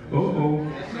daughters.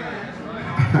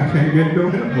 I can't get no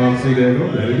help. Well, see, there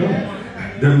you go.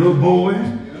 Their little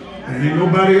boys. And ain't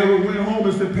nobody ever went home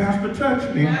and said, Pastor,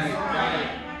 touch me. That's right.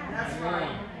 That's right.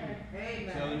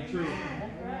 Amen. Tell the truth.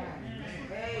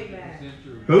 Amen.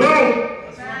 Hello?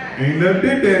 Ain't never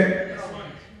did that.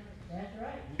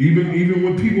 Even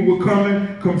when people were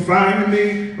coming, confiding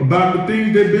me about the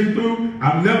things they've been through,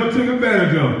 I never took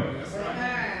advantage of them.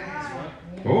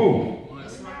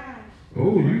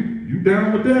 Oh, you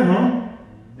down with that, huh?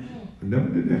 I never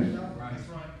did that.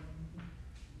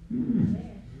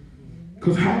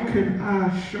 Because how can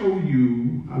I show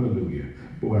you, hallelujah,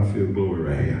 boy, I feel glory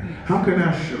right here. How can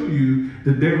I show you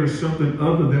that there is something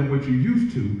other than what you're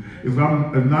used to if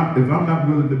I'm not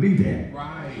willing to be that?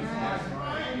 Right. That's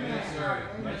right. Yes, sir.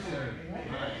 Yes, sir. My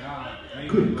God.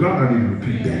 Good God, I need to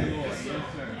repeat that.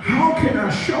 How can I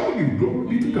show you,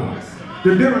 glory be to God,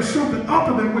 that there is something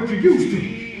other than what you're used to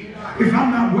if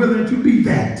I'm not willing to be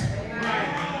that?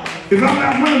 If I'm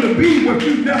not willing to be what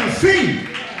you've never seen,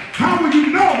 how will you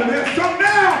know that there's something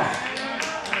else?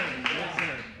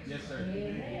 Yes, sir.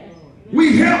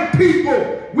 We help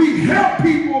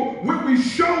people when we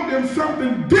show them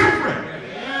something different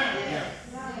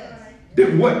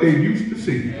than what they used to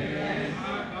see.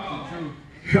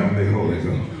 Help me, Holy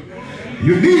Ghost.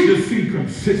 You need to see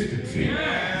consistency.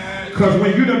 Because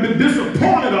when you've been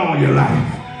disappointed all your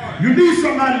life, you need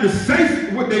somebody to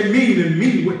say what they mean and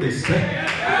mean what they say.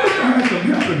 I wish I had some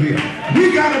help in here.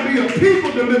 We got to be a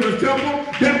people deliverance temple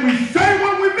that we say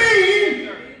what we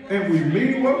mean and we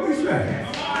mean what we say.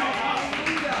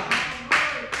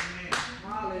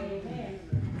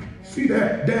 See,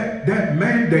 that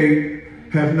mandate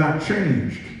has not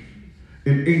changed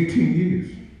in 18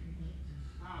 years.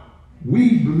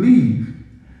 We believe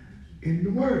in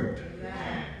the word.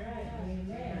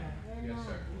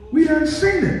 We haven't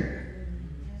seen it.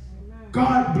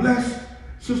 God bless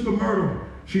Sister Myrtle.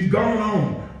 She's gone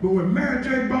on. But when Mary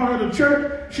J. brought her to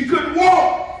church, she couldn't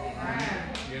walk.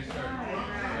 Yes,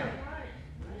 sir.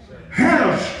 Had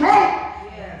a stroke.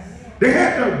 They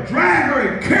had to drag her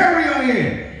and carry her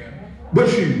in. But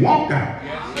she walked out.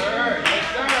 Yes, sir. Yes,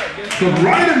 sir. Yes, So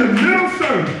right in the middle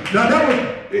service. Now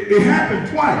it happened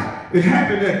twice. It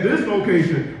happened at this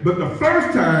location, but the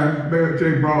first time Mary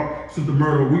J. brought Sister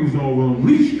Myrtle, we was on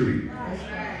Lee Street.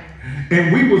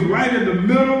 And we was right in the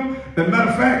middle. As a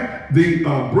matter of fact, the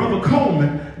Brother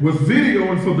Coleman was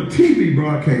videoing for the TV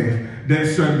broadcast that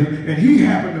Sunday, and he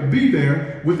happened to be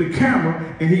there with the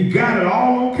camera, and he got it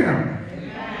all on camera.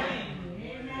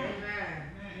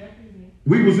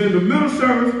 We was in the middle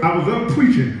service. I was up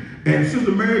preaching, and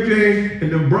Sister Mary J.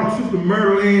 and then brought Sister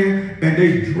Myrtle in, and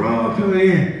they drugged her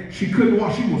in. She couldn't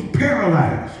walk. She was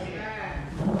paralyzed.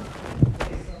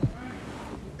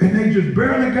 And they just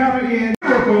barely got her in.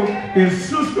 In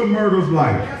Sister Myrtle's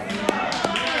life.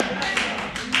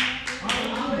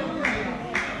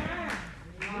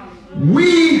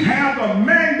 We have a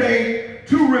mandate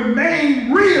to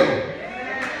remain real.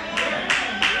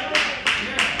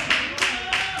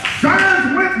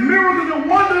 Signs, miracles, and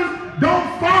wonders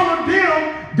don't follow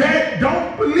them that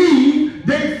don't believe.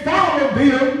 They follow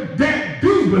them that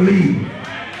do believe.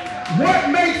 What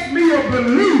makes me a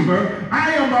believer?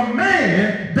 I am a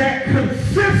man that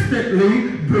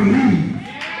consistently believes.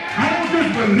 I don't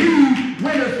just believe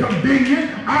when it's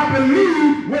convenient. I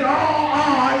believe when all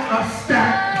odds are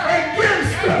stacked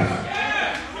against us.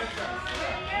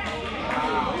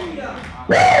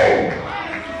 Woo!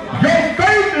 Your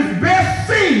faith is best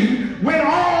seen when all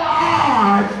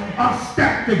odds are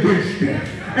stacked against you.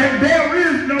 And there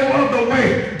is no other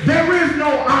way. There is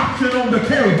no option on the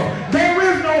table. There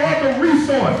is no other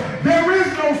resource. There is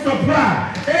no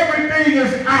supply. Everything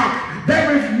is out.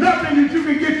 There is nothing that you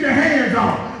can get your hands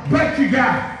on. But you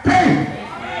got faith.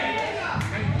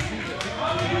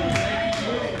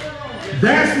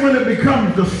 That's when it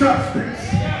becomes the substance.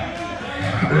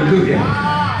 Hallelujah.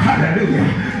 Hallelujah.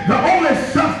 The only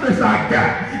substance I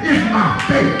got is my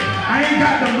faith. I ain't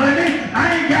got the money.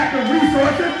 I ain't got the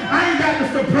resources. I ain't got the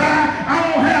supply. I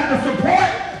don't have the support.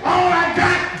 All I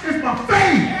got is my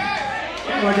faith.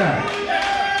 That's all I got.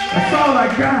 That's all I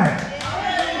got.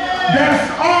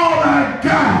 That's all I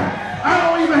got. I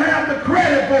don't even have the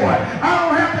credit for it. I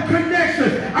don't have the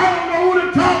connections. I don't know who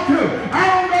to talk to. I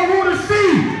don't know who to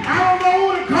see. I don't know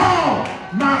who to call.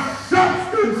 My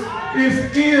substance is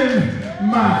in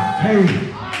my faith.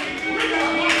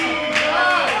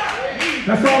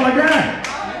 That's all I got.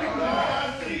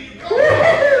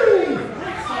 Woo-hoo!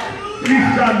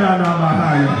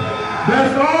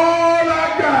 That's all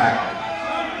I got.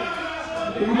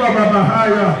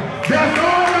 That's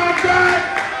all I got.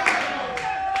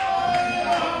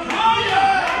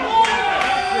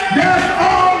 That's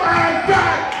all I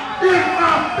got is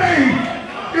my faith.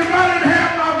 If I didn't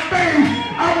have my faith,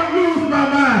 I would lose my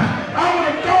mind. I would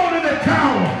have thrown in the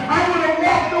towel. I would have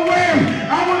walked away.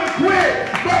 I would have quit.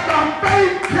 But my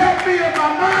faith kept me in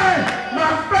my mind.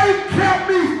 My faith kept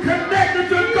me connected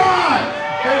to God.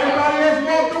 Everybody else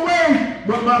walked away,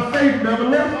 but my faith never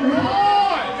left me.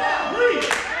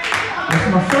 That's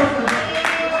my substance.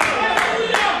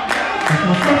 That's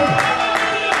my substance.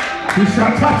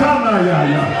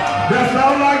 That's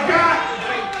all I got.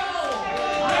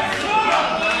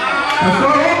 That's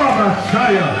all my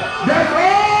Messiah. That's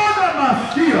all that my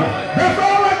Shia. That's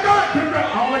all I got.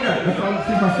 All I got. That's all I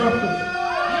see my substance.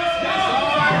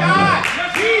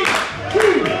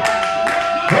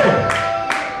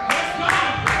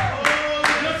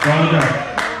 That's all I got.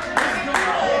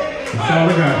 That's all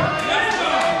I got.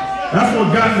 That's what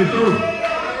got me through.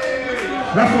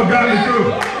 That's what got me through.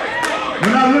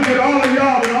 When I look at all of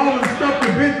y'all and all of the stuff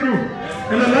we've been through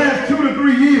in the last 2 to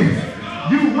 3 years,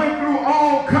 you went through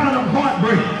all kind of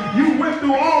heartbreak. You went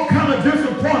through all kind of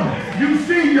disappointment. You've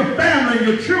seen your family and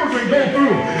your children go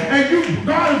through. And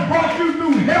God has brought you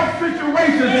through health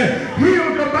situations and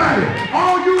healed your body.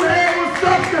 All you had was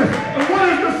substance. And what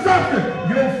is the substance?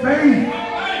 Your faith.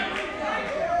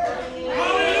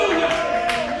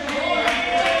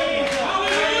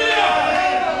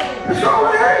 That's all I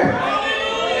had.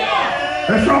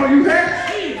 That's all you had.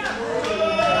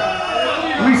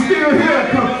 We still here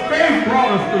because faith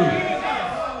brought us through.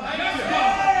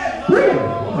 Woo!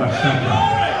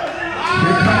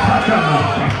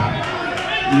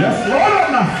 Yes, Lord,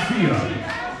 my fear.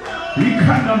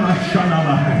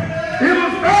 It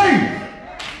was faith.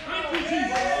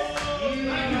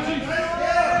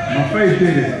 My faith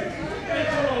did it.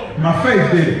 My faith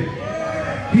did it.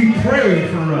 He prayed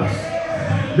for us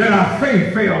that our faith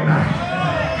fail not.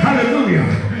 Hallelujah.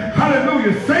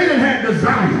 Hallelujah. Satan had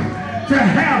desire to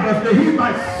have us that he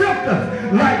might sift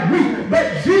us like wheat.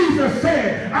 But Jesus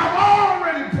said, I've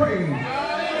already prayed.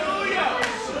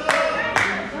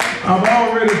 I've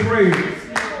already prayed.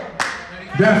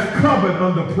 That's covered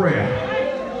under prayer.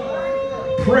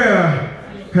 Prayer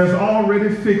has already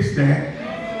fixed that.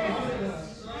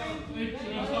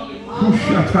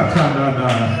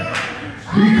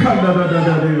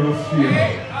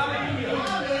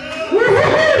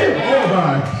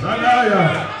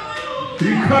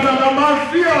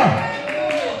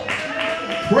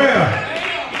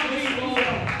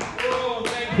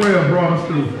 Prayer brought us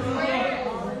through.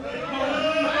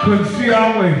 Couldn't see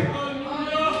our way.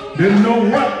 Didn't know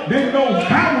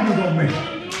how we were going to make it.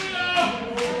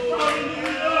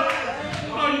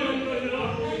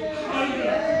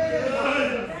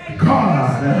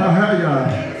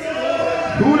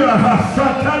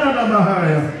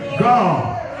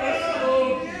 God.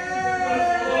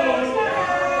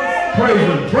 Praise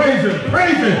him, praise him,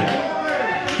 praise him.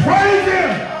 Praise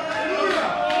him.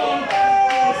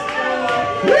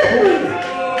 Woo-hoo.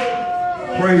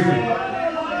 Praise him.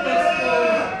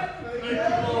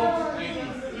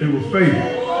 It was faith.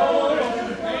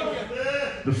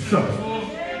 The substance.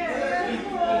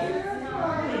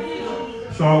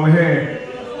 That's all we had.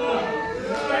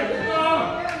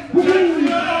 Woo-hoo.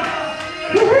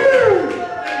 Woo-hoo.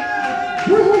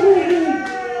 Woo-hoo.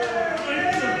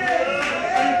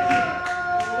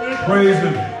 Praise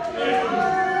him.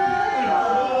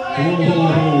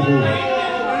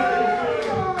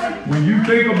 When you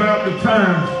think about the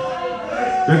times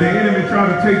that the enemy try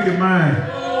to take your mind,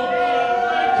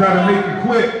 try to make you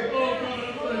quit,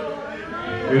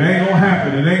 it ain't gonna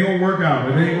happen, it ain't gonna work out,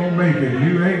 it ain't gonna make it,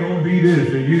 you ain't gonna be this,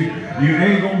 and you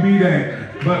ain't gonna be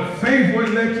that. But faith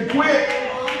wouldn't let you quit.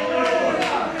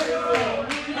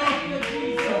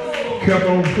 Kept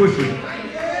on pushing.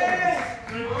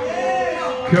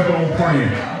 Kept on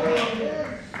praying.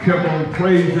 Kept on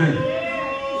praising.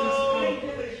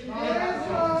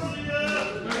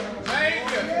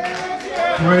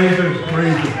 Praising,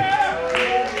 praising.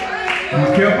 You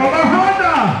kept on the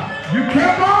Honda. You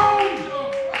kept on.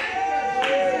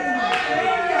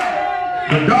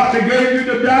 The doctor gave you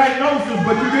the diagnosis,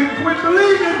 but you didn't quit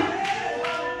believing.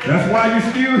 That's why you're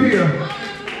still here.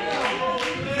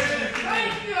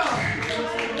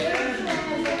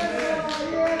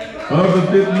 Others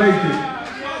didn't make it.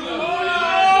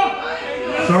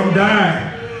 Some died.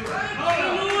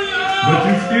 But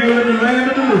you're still in the land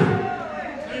of the living.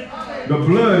 The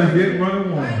blood is yet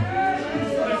running warm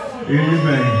in your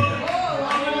veins.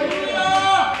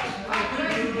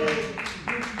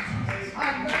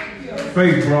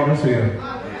 Faith brought us here.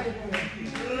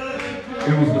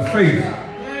 It was the faith.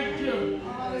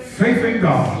 Faith in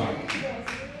God.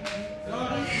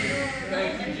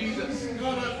 Thank you, Jesus.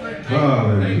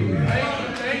 Hallelujah.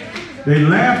 They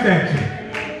laughed at you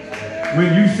when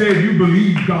you said you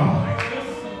believe God.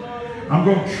 I'm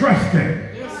going to trust him.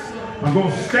 I'm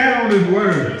going to stand on his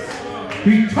word.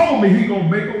 He told me he's going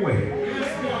to make a way.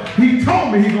 He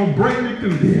told me he's going to bring me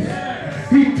through this.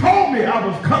 He told me I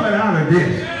was coming out of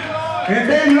this. And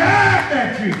they laughed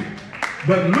at you.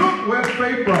 But look where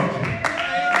faith brought you.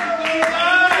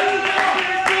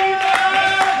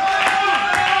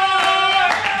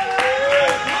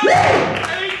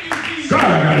 God,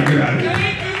 I got to get out of here.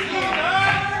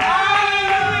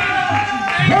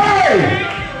 Hey!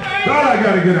 God, I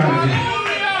got to get out of here.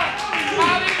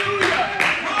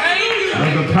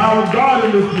 There's the power of God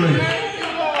in this place.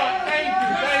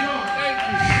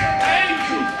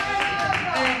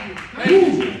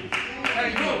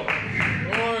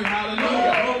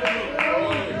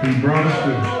 He brought us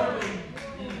through.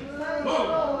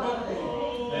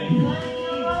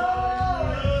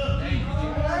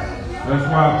 That's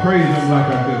why I praise him like I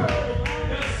do.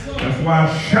 That's why I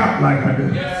shout like I do.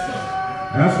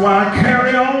 That's why I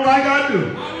carry on like I do.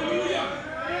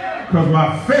 Because my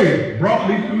faith brought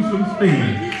me through some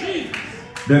things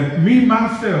that me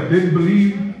myself didn't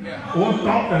believe or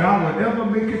thought that I would ever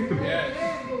make it through.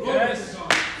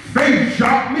 Faith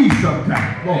shocked me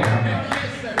sometimes. Lord,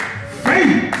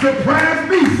 faith surprised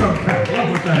me sometimes. What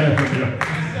was that?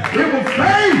 It was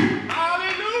faith.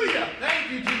 Hallelujah. Thank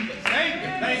you, Jesus. Thank you.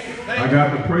 Thank you. Thank you. I got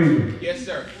to praise him. Yes,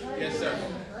 sir. Yes, sir.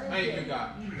 Thank you, God.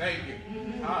 Thank you.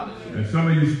 Hallelujah. And some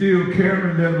of you still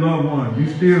carrying that loved one. You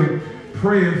still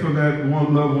praying for that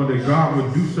one loved one that God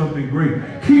would do something great.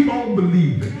 Keep on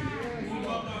believing.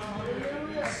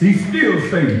 He's still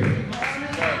saving.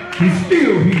 He's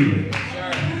still healing.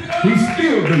 He's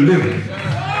still delivering.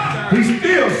 He's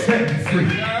still setting free.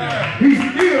 He's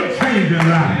still changing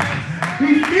lives.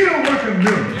 He's still working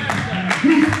miracles.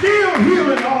 He's still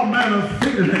healing all manner of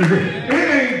sickness. It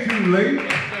ain't too late.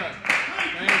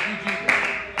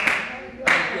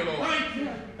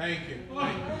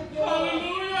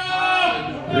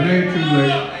 It ain't too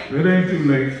late. It ain't too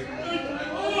late.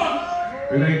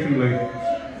 It ain't too late.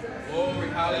 Glory,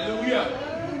 hallelujah.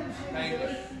 Thank you.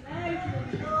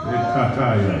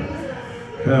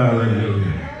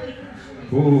 Hallelujah.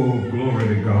 Oh, glory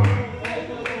to God.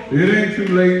 It ain't too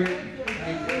late.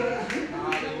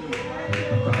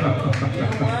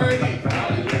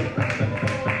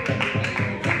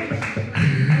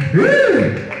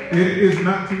 It is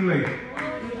not too late.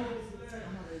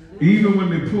 Even when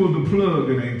they pull the plug,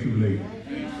 it ain't too late.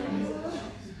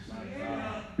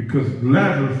 Because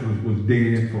Lazarus was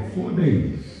dead for 4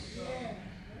 days.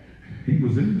 He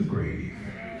was in the grave.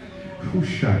 Who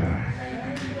shut up?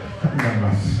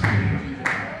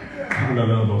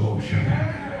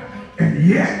 And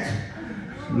yet,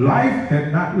 life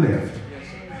had not left.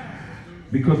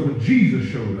 Because when Jesus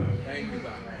showed up,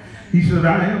 he said,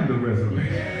 I am the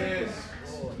resurrection.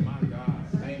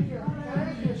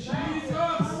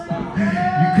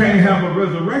 You can't have a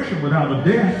resurrection without a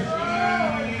death.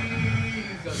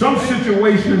 Some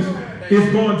situations is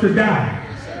going to die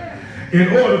in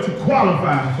order to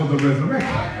qualify for the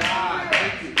resurrection.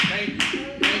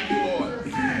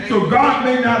 So God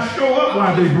may not show up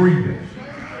while they're breathing.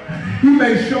 He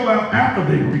may show up after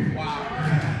they breathe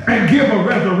and give a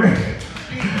resurrection.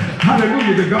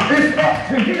 Hallelujah to God. It's up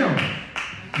to him.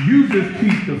 You just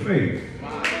keep the faith.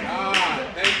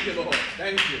 Thank you, Lord.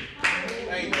 Thank you.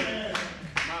 Thank you.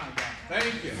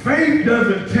 Thank you. Faith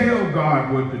doesn't tell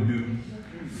God what to do.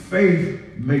 Faith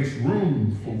makes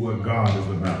room for what God is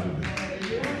about to do.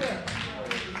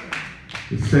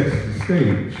 It sets the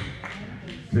stage.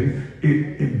 See?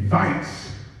 It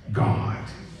invites God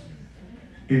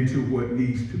into what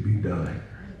needs to be done.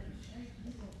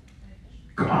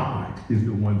 God is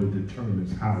the one that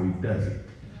determines how he does it.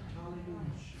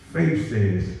 Faith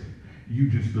says, you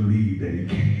just believe that he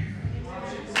can.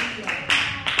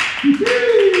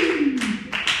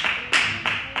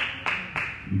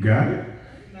 You got it?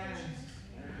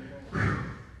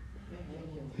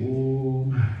 Oh,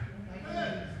 my.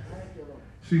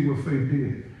 See what faith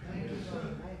did?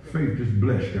 Faith just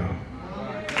blessed y'all.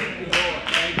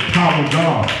 The power of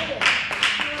God.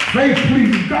 Faith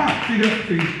pleases God. See that?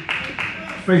 See?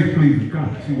 Faith pleases God.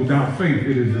 See, without faith,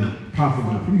 it is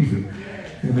impossible to please him.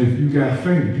 And if you got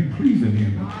faith, you pleasing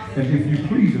him. And if you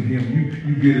pleasing him,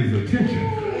 you get his attention.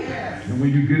 And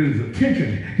when you get his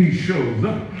attention, he shows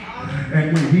up.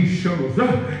 And when he shows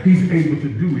up, he's able to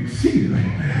do exceedingly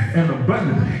and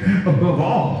abundantly above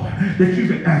all that you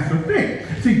can ask or think.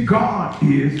 See, God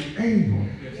is able.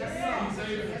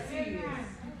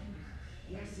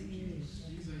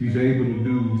 He's able to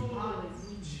do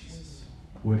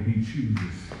what he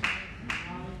chooses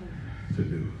to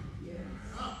do.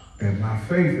 And my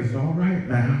faith is all right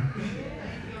now.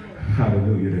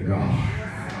 Hallelujah to God.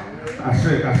 I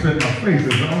said my faith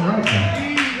is all right now.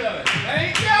 Jesus.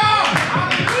 Thank you.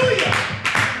 Hallelujah.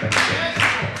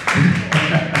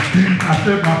 I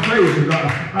said my faith is all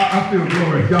right. I feel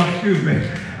glory. Y'all excuse me.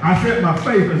 I said my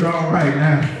faith is all right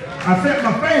now. I said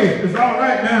my faith is all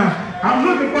right now. I'm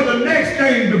looking for the next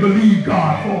thing to believe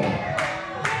God for.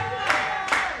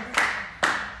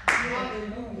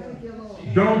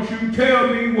 Don't you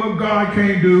tell me what God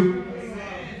can't do.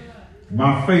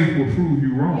 My faith will prove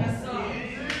you wrong.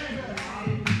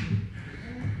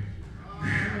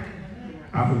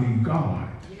 I believe God.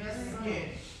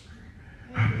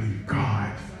 I believe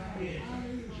God.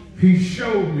 He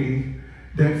showed me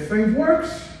that faith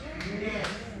works.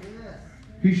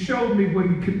 He showed me what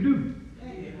he can do.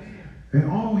 And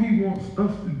all he wants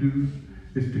us to do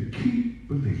is to keep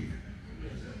believing.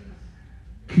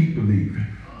 Keep believing.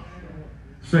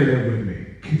 Say that with me.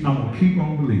 I'm going to keep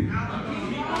on believing.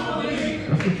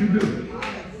 That's what you do.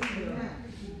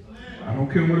 I don't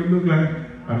care what it looks like.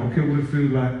 I don't care what it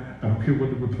feels like. I don't care what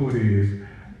the report is.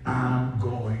 I'm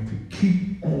going to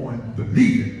keep on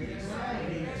believing.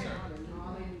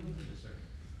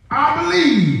 I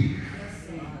believe.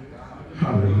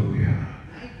 Hallelujah.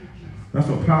 That's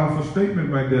a powerful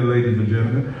statement right there, ladies and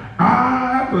gentlemen.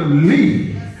 I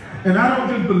believe. And I don't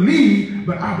just believe,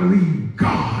 but I believe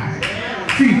God.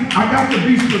 See, I got to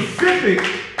be specific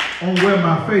on where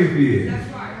my faith is.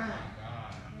 I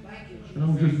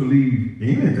don't just believe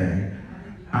anything.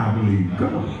 I believe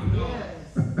God.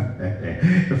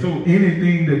 And so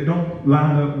anything that don't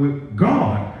line up with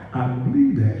God, I don't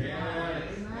believe that.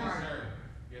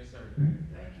 Yes, sir.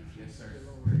 Yes, sir.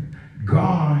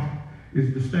 God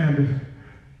is the standard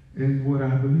in what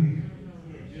I believe.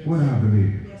 What I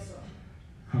believe.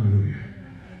 Hallelujah.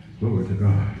 Glory to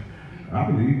God.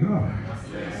 I believe God.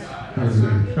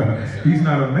 Hallelujah. He's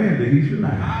not a man that he should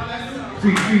lie.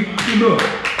 See, look.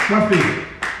 Watch this.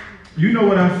 You know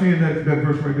what I see in that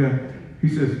verse right there? He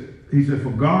says,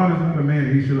 for God is not a man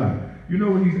that he should lie. You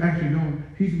know what he's actually doing?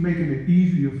 He's making it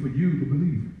easier for you to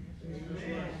believe.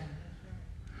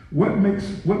 What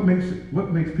makes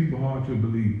people hard to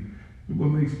believe? What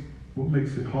makes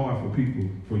it hard for people,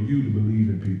 for you to believe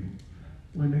in people?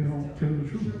 When they don't tell the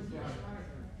truth.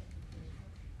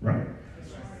 Right?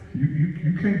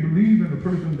 You can't believe in a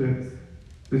person that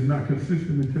is not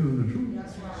consistent in telling the truth.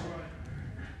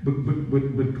 But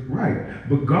right.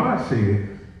 But God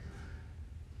said,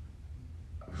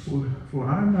 for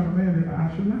I'm not a man that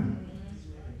I should lie.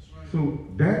 So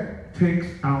that takes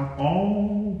out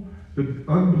all the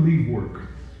unbelief work.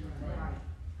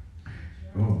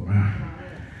 Oh man.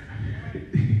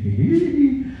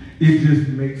 It just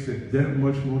makes it that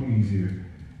much more easier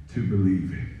to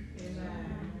believe it.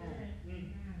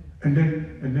 And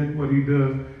then what he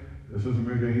does, Sister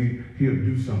Mary, he'll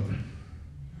do something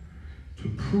to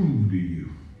prove to you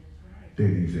that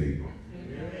he's able.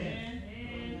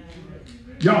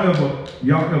 Y'all ever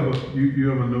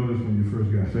notice when you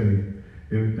first got saved,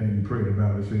 everything you prayed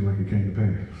about, it seemed like it came to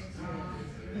pass?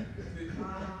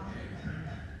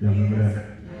 Y'all remember that?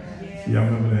 Y'all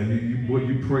remember that?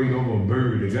 You prayed over a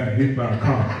bird that got hit by a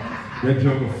car. That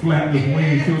joker flapped his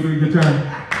wings 2 or 3 good times.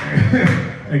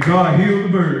 And God healed the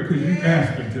bird because you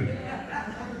asked him to.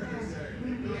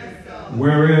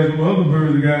 Whereas the other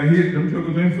birds that got hit, them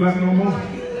jokers ain't flapping no more.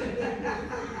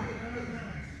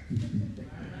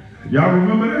 Y'all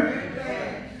remember that?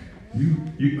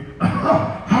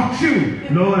 How you?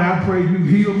 Lord, I pray you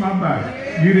heal my body.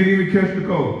 You didn't even catch the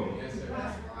cold.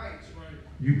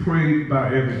 You prayed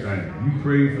about everything. You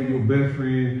prayed for your best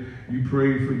friend. You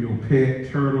prayed for your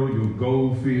pet turtle, your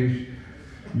goldfish.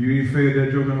 You ain't fed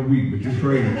that joke in a week, but you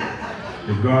prayed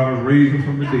that God will raise him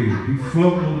from the dead. He's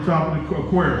floating on the top of the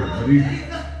aquarium, but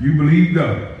you believe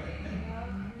God.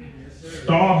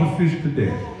 Starve the fish to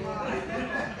death.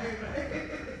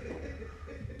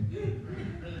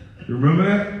 You remember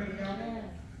that?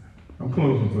 I'm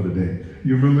closing for the day.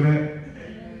 You remember that?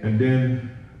 And then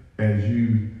as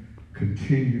you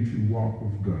continue to walk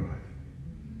with God,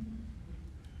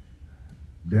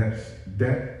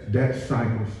 that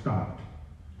cycle stopped.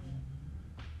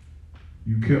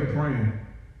 You kept praying,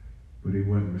 but he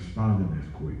wasn't responding as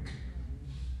quick.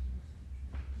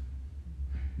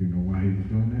 You know why he was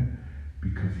doing that?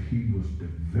 Because he was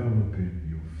developing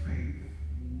your faith.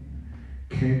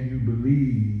 Can you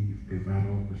believe if I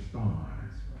don't respond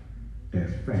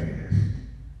as fast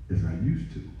as I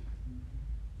used to?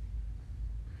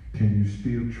 Can you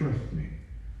still trust me?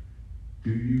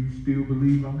 Do you still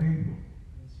believe I'm able?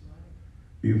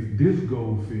 If this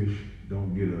goldfish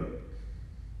don't get up,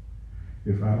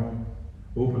 if I don't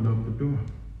open up the door,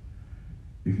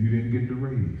 if you didn't get the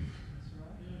raise,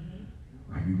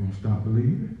 are you going to stop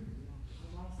believing?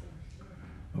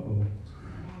 Uh-oh.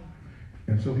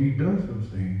 And so he does those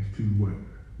things to what?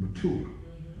 Mature.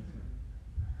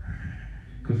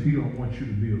 Because he don't want you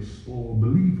to be a spoiled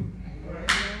believer.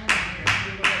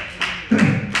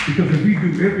 Because if he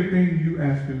do everything you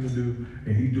ask him to do,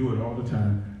 and he do it all the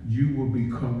time, you will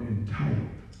become entitled.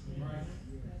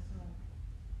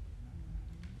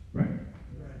 Right?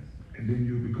 And then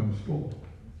you'll become spoiled.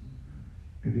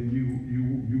 And then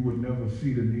you will never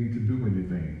see the need to do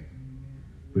anything,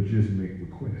 but just make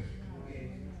requests.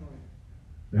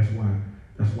 That's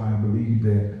why I believe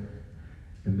that,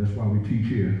 and that's why we teach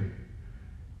here,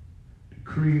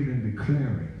 decreeing and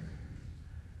declaring.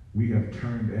 We have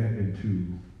turned that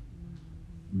into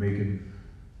making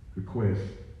requests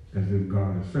as if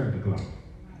God is Santa Claus.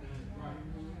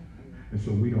 And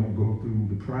so we don't go through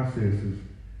the processes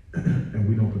and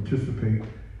we don't participate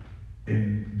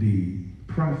in the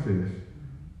process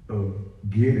of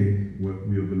getting what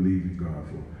we are believing God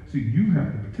for. See, you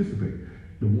have to participate.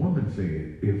 The woman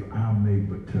said, if I may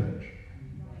but touch.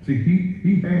 See,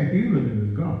 he had healing in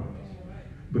his garment,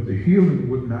 but the healing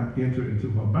would not enter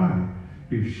into her body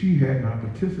if she had not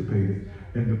participated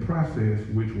in the process,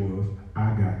 which was,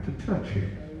 I got to touch him.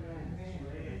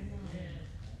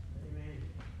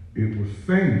 It was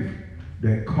faith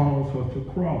that caused her to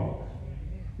crawl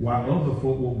while other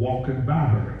folk were walking by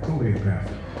her. Go ahead,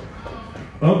 Pastor.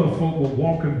 Other folk were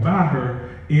walking by her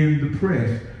in the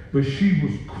press, but she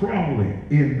was crawling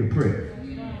in the press.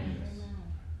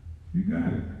 You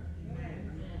got it.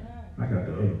 I got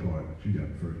the other part, but you got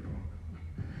the first part.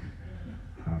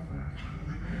 High five.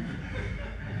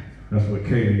 That's what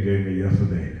Kaden gave me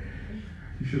yesterday.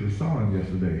 You should have saw him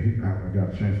yesterday. I got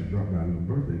a chance to drop by a little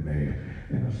birthday bag,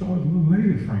 and I saw his little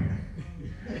lady friend.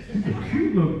 She's a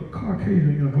cute little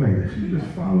Caucasian young lady. She just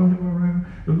following him around.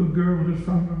 The little girl was just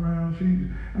following around. I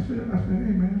said,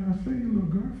 hey man, I see your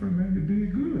little girlfriend, man, you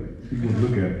did good. He would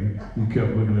look at me. He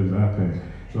kept looking at his iPad.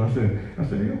 So I said,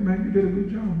 yo man, you did a good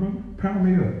job, bro. Pound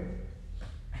me up.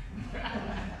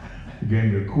 He gave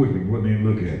me a quick one, wouldn't even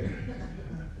look at it.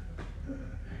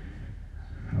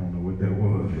 I don't know what that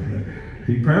was.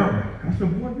 He pounded me. I said,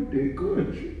 boy, you did good.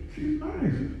 She's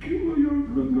nice. She's a cute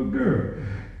little girl.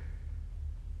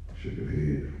 Shook his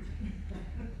head.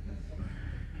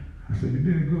 I said, you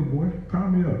did good, boy.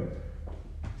 Pound me up.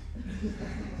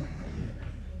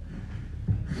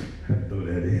 Throw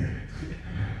that in.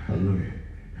 Hallelujah.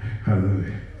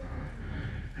 Hallelujah.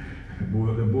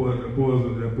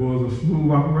 That boy's a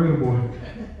smooth operator, boy.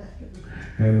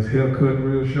 Had his hair cut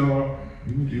real sharp.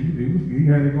 He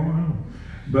had it going on.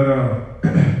 But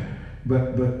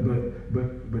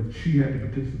she had to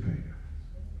participate.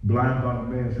 Blind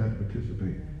Bartimaeus had to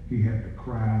participate. He had to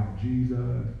cry out,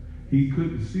 Jesus. He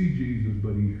couldn't see Jesus,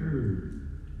 but he heard.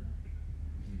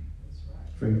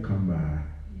 Faith come by.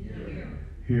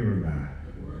 Hearing by.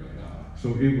 So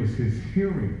it was his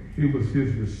hearing. It was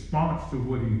his response to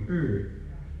what he heard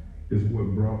is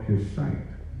what brought his sight.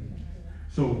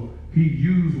 So he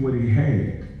used what he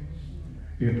had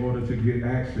in order to get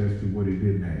access to what he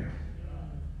didn't have.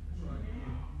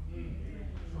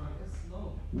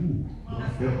 Ooh, I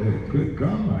felt that. Good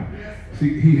God.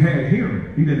 See, he had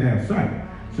hearing. He didn't have sight.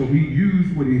 So he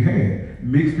used what he had,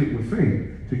 mixed it with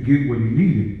faith to get what he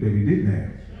needed that he didn't have.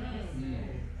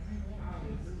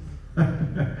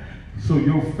 So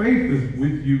your faith is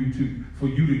with you for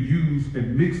you to use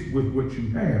and mix with what you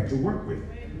have to work with,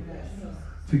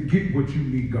 to get what you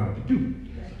need God to do.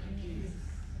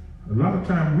 A lot of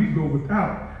times we go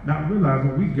without, not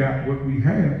realizing we got what we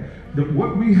have. That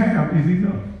what we have is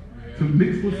enough to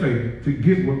mix with faith to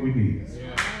get what we need.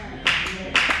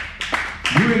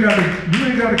 You ain't got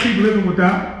to keep living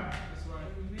without.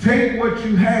 Take what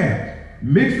you have,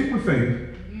 mix it with faith,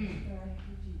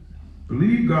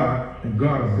 believe God, and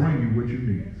God will bring you what you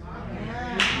need.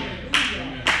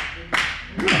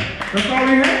 Yeah, that's all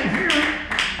he had was hearing.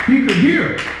 He could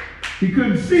hear. He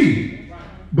couldn't see,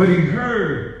 but he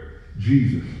heard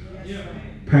Jesus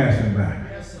passing by.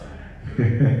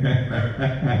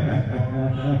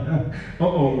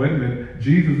 Uh-oh, wait a minute.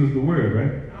 Jesus is the word,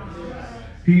 right?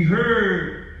 He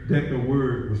heard that the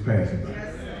word was passing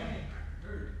by.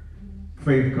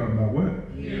 Faith comes by what?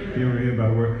 Hearing by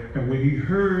the word. And when he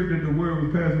heard that the word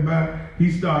was passing by,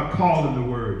 he started calling the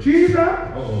word. Jesus!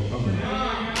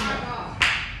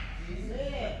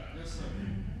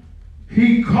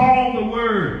 He called the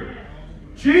word.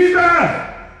 Jesus!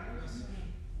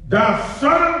 Thou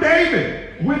son of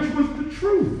David, which was the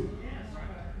truth.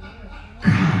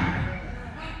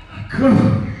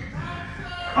 God.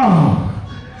 Oh,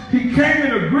 he came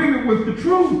in agreement with the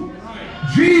truth.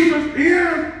 Jesus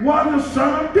was the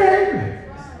son of David.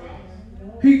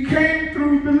 He came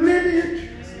through the lineage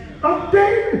of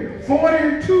David.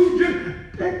 42.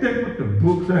 That's what the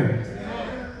book says.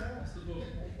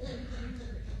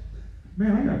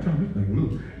 Man, I gotta turn this thing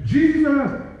loose.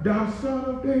 Jesus, thou son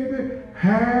of David,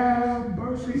 have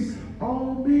mercy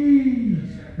on me.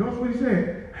 Notice what he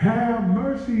said. Have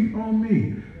mercy on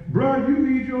me. Bro, you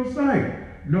need your sight.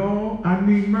 No, I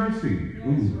need mercy.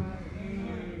 Ooh.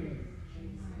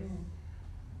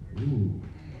 Ooh.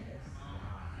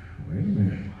 Wait a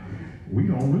minute. We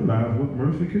don't realize what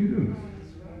mercy can do.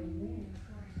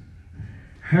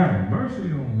 Have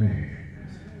mercy on me.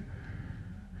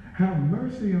 Have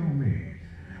mercy on me.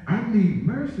 I need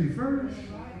mercy first.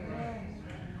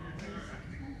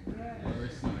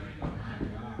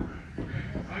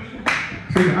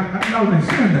 See, I don't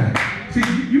understand that. See,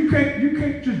 you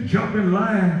can't just jump in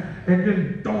line and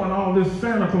then throwing all this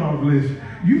Santa Claus list.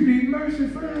 You need mercy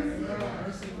first.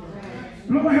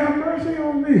 Lord, have mercy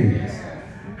on me.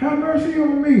 Have mercy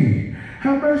on me.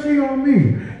 Have mercy on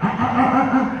me.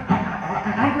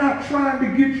 I'm not trying to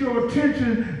get your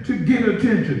attention to get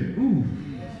attention. Ooh.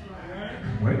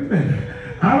 Wait a minute.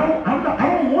 I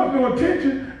don't want no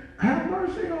attention. Have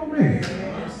mercy on me.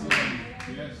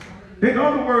 In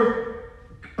other words,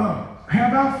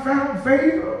 have I found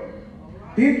favor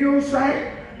in your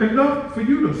sight enough for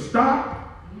you to stop?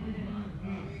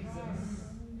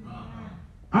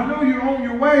 I know you're on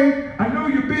your way. I know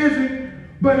you're busy.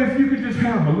 But if you could just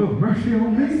have a little mercy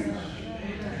on me.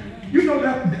 You know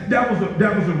that was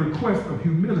a request of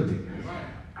humility.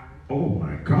 Oh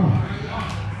my God.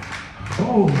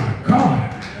 Oh my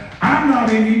God. I'm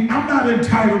not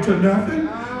entitled to nothing.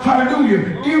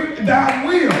 Hallelujah. If thy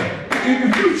will,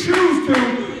 if you choose to,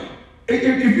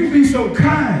 if you be so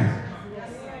kind.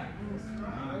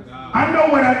 I know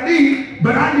what I need,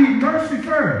 but I need mercy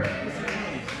first.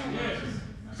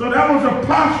 So that was a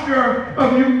posture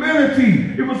of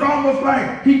humility. It was almost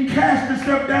like he cast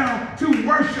himself down to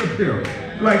worship them.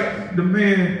 Like the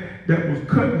man that was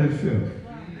cutting himself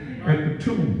at the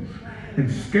tombs and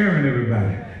scaring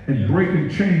everybody and breaking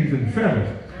chains and fetters.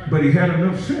 But he had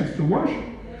enough sense to worship.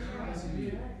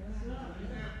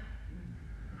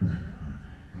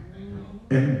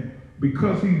 And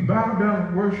because he bowed down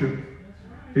and worshiped,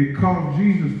 it caused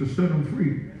Jesus to set him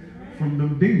free from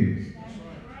them demons.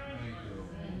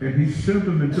 And he sent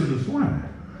them into the swine.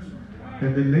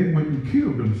 And then they went and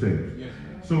killed themselves.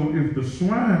 So if the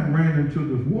swine ran into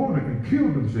the water and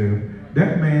killed themselves,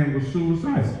 that man was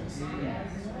suicidal.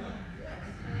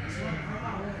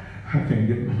 I can't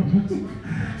get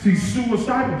my See,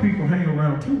 suicidal people hang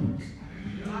around tombs.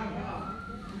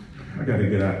 I got to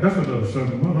get out. That's another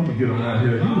sermon. Well, I'm going to get around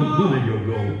here. You look good in your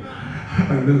gold.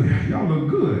 Hallelujah. Y'all look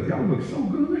good. Y'all look so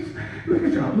good. Look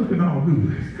at y'all looking all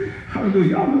good. Hallelujah.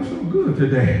 Y'all look so good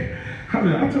today.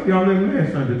 Hallelujah. I told y'all that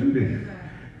last Sunday too, didn't I?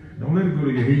 Don't let it go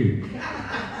to your head.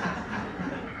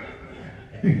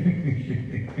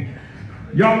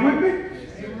 Y'all with me?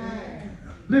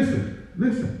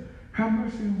 Listen. Have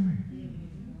mercy on me.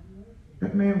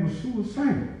 That man was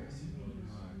suicidal.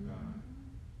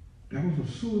 There was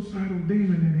a suicidal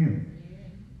demon in him.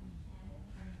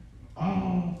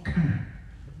 All kind.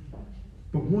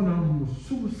 But one of them was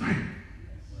suicidal.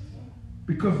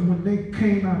 Because when they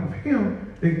came out of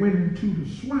him, they went into the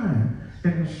swine.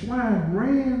 And the swine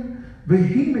ran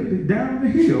vehemently down the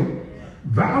hill,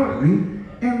 violently,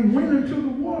 and went into the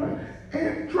water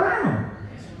and drowned.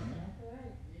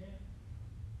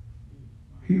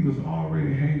 He was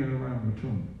already hanging around the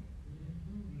tomb.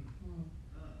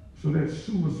 So that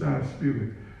suicide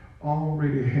spirit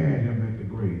already had him at the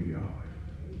graveyard.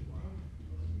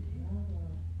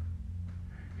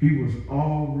 He was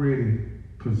already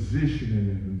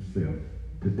positioning himself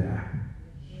to die.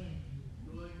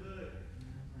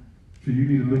 So you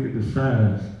need to look at the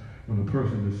signs when a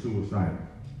person is suicidal.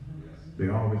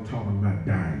 They're always talking about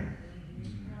dying,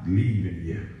 leaving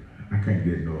you. I can't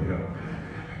get no help.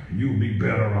 You'll be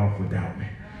better off without me.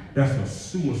 That's a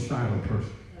suicidal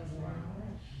person.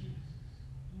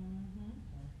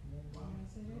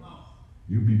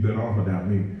 You'll be better off without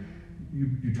me.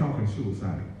 You're talking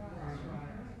suicidal.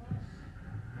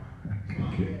 I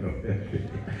can't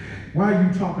Why are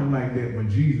you talking like that when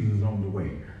Jesus is on the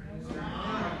way?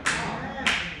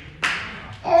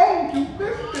 Oh, you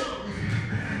missed it.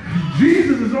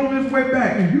 Jesus is on his way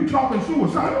back and you talking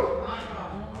suicidal?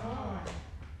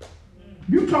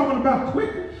 You talking about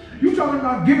quitting? You talking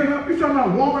about giving up? You talking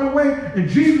about walking away and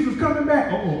Jesus is coming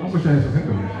back? Oh, I wish I had some help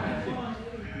with that.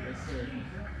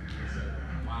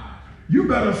 You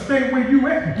better stay where you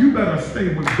at. You better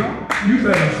stay with God. You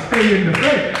better stay in the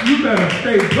faith. You better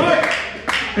stay put.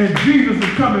 And Jesus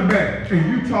is coming back. And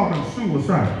you talking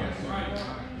suicide.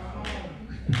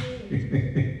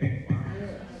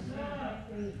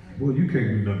 Well, you can't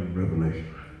do nothing in Revelation.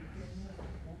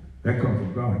 That comes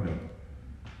from God, though.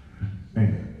 And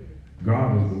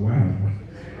God is the wise one.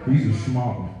 He's a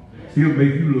smart one. He'll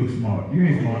make you look smart. You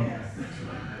ain't smart.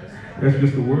 That's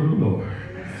just the word of the Lord.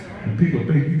 And people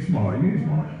think you smart. You ain't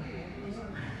smart.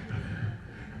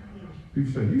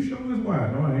 People say, you sure is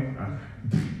wise. No, I ain't.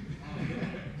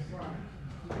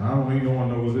 I don't even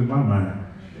know what's in my mind.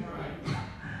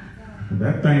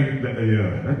 That thing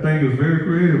is very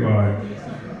creative, all right.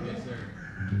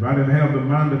 If I didn't have the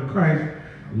mind of Christ,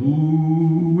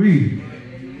 ooh-wee.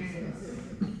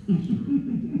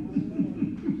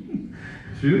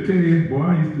 She'll tell you, boy,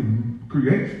 I used to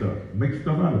create stuff, make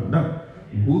stuff out of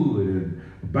nothing. Wood and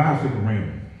a bicycle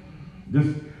rim.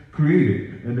 Just create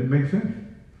it, and it makes sense.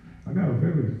 I got a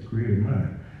very creative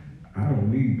mind. I don't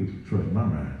need to trust my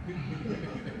mind.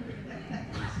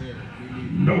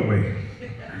 No way.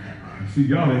 See,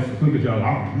 y'all, look at y'all.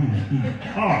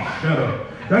 Oh, shut up.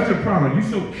 That's your problem. You're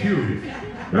so curious.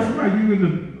 That's why you in the,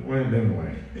 well,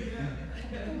 anyway.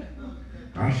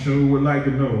 I sure would like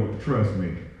to know, trust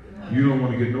me. You don't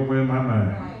want to get nowhere in my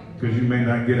mind because you may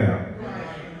not get out.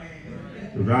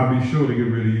 Because I'll be sure to get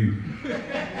rid of you.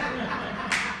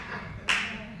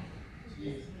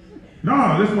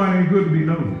 No, this why it ain't good to be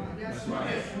nosy.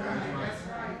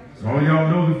 All y'all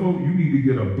nosy folk, you need to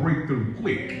get a breakthrough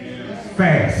quick,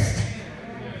 fast.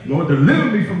 Lord,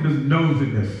 deliver me from this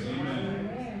nosiness.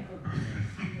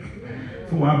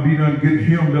 Before I be done get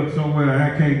hemmed up somewhere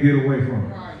I can't get away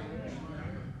from.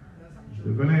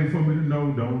 If it ain't for me to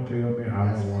know, don't tell me.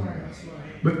 I don't want to.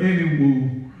 But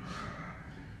anywho.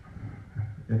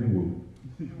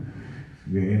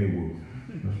 Yeah, anywho.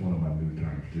 That's one of my new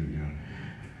terms too, yeah.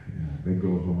 That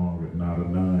goes along with not a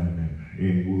nine and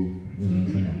anywho. You know what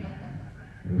I'm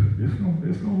saying?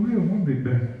 It's gonna live one big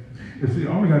day. You see,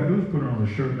 all we gotta do is put on a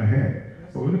shirt and a hat.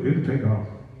 Oh, it'll take off.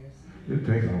 It'll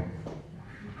take off.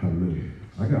 Hallelujah.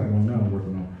 I got one now I'm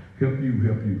working on. Help you,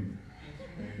 help you.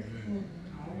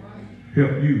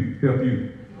 Help you, help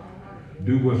you.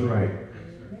 Do what's right.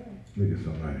 Look at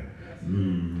somebody.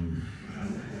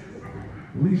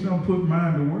 At least don't put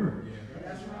mine to work.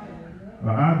 An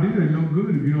idea is no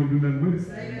good if you don't do nothing with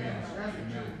it.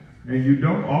 And you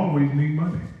don't always need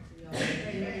money.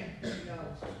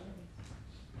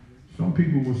 Some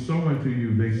people will sow into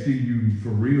you. They see you for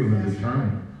real and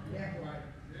determined.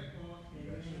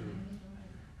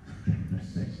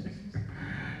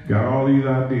 Got all these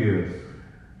ideas.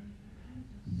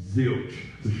 Zilch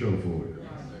to show for it.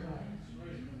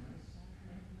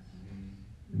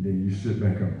 And then you sit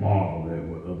back and marvel at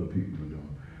what other people are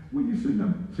doing. When you sit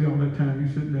there, see all that time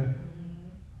you sit there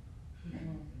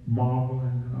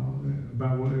marveling and all that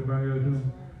about what everybody else is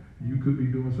doing, you could be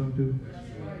doing something too.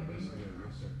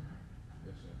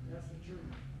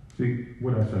 See,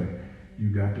 what I say, you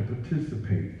got to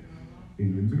participate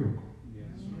in your miracle.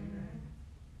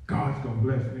 God's going to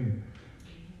bless me.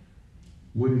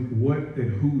 What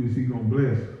and who is he going to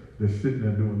bless that's sitting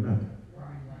there doing nothing?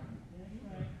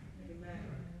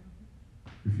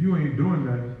 If you ain't doing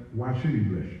that, why should he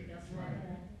bless you? That's right.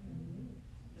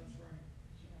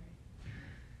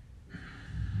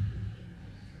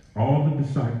 All the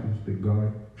disciples that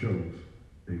God chose,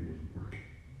 they was working.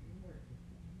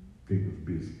 They was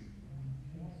busy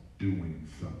doing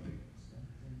something.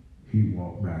 He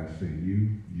walked by and said,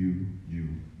 you.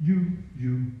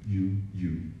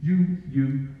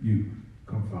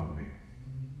 Come follow me.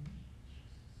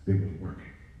 They was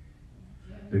working.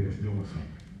 They was doing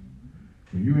something.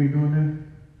 When you ain't doing that,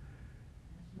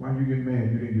 why you get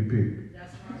mad you didn't get picked?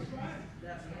 That's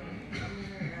right.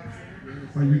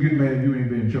 Why you get mad you ain't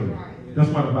being chosen? That's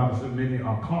why the Bible says many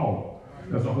are called.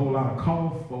 There's a whole lot of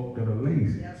called folk that are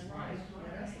lazy. That's right.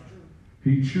 That's the truth.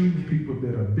 He chooses people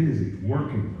that are busy,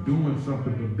 working, doing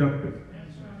something productive,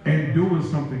 and doing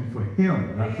something for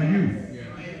him, not for you.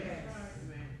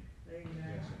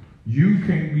 You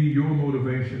can't be your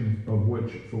motivation of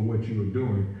for what you are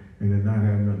doing and then not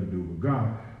have nothing to do with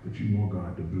God, but you want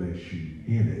God to bless you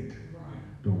in it.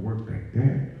 Don't work like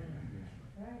that.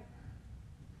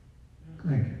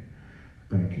 Thank you.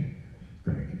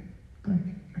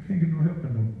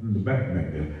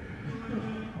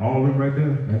 right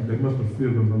there? They must have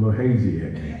felt a little hazy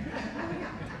at me.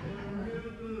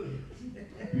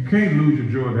 You can't lose your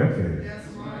joy that fast.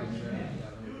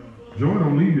 Joy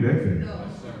don't leave you that fast.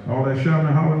 All that shouting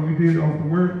and hollering you did off the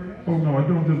word, oh no, it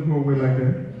don't just go away like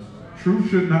that. Truth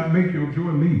should not make your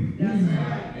joy leave.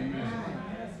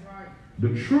 The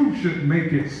truth should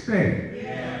make it stay.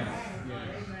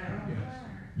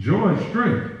 Joy is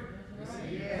strength.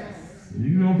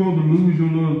 You don't go to lose your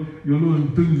little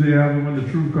enthusiasm when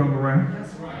the truth comes around.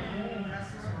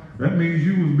 That means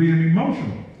you was being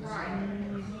emotional.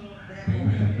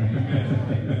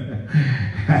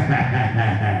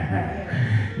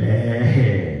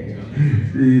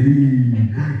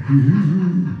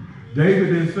 David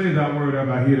didn't say that word have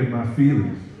I hid in my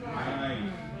feelings.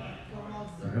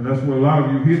 And that's what a lot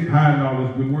of you hiding all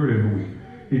this good word every week.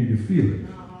 In your feelings.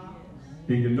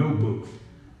 In your notebooks.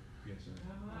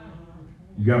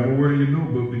 You got more word in your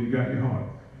notebook than you got in your heart.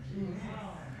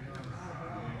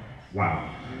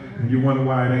 Wow. And you wonder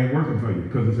why it ain't working for you.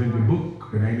 Because it's in your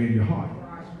book. It ain't in your heart.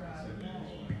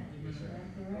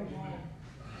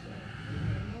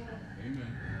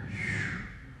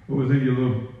 What was in your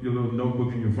little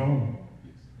notebook in your phone?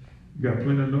 You got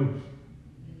plenty of notes.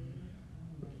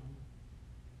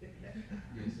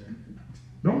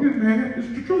 Don't get mad. It's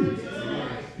the truth.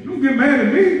 Don't get mad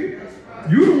at me.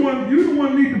 You the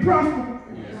one need to prosper.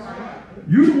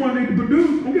 You the one need to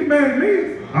produce. Don't get mad at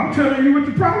me. I'm telling you what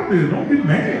the problem is. Don't get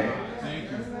mad.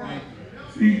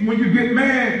 See, when you get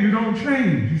mad, you don't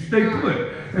change. You stay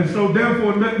put. And so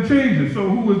therefore nothing changes. So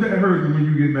who is that hurting when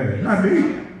you get mad? Not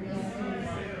me.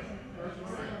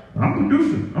 I'm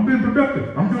producing. I'm being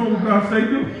productive. I'm doing what God say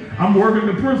do. I'm working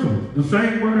the principles. The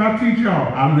same word I teach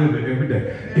y'all, I live it every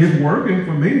day. It's working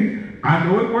for me. I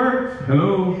know it works.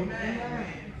 Hello.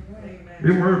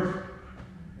 It works.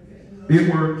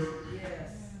 It works.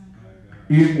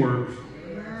 It works.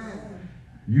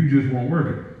 You just won't work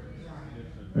it.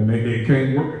 And they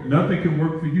can't work. Nothing can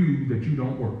work for you that you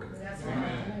don't work.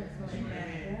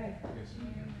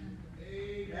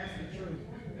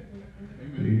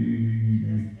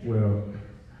 Well,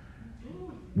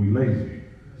 we lazy.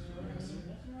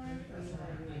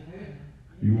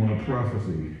 You want a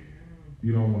prophecy.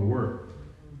 You don't want to work.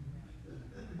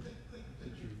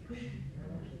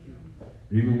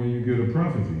 Even when you get a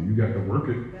prophecy, you got to work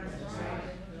it.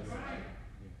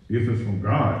 If it's from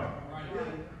God,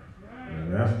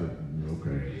 that's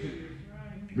okay.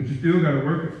 But you still got to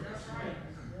work it.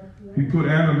 He put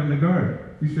Adam in the garden.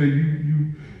 He said,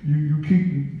 you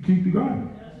keep the garden.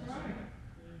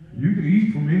 You can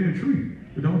eat from any tree.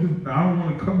 But I don't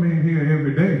want to come in here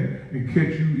every day and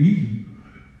catch you eating.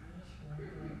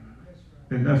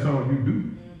 And that's all you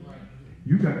do.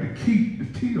 You got to keep the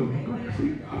till.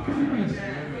 See?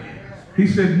 He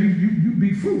said, you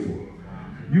be fruitful.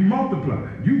 You multiply.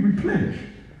 You replenish.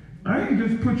 I ain't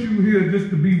just put you here just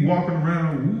to be walking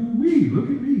around, woo-wee, look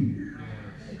at me.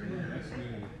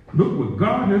 Look what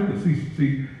God has to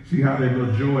see how that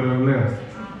little joy done left.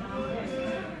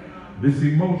 This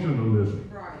emotionalism.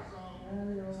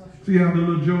 See how the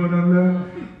little joy done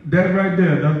left? That right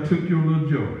there done took your little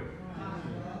joy.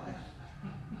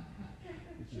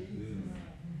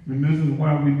 And this is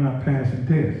why we're not passing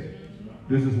tests.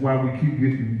 This is why we keep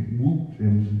getting whooped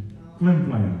and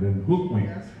flim-flammed and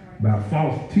hook-winked by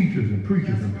false teachers and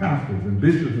preachers and pastors and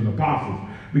bishops and apostles,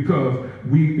 because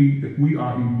we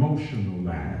are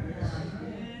emotionalized.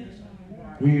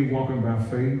 We ain't walking by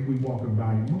faith, we walking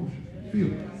by emotion,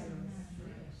 feelings.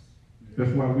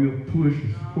 That's why we'll push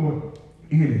and support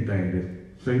anything that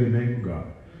say the name of God.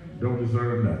 Don't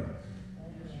deserve nothing.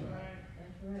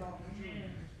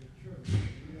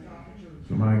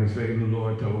 Somebody can say, the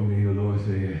Lord told me, the Lord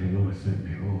said, the Lord sent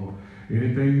me. Oh,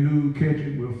 anything new, catch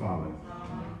it, we'll follow.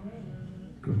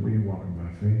 Because we ain't walking by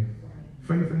faith.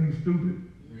 Faith ain't stupid.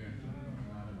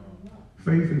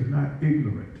 Faith is not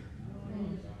ignorant.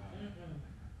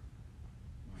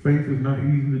 Faith is not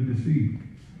easily deceived.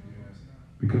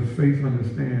 Because faith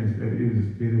understands that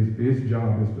its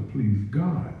job is to please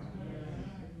God,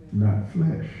 not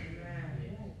flesh.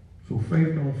 So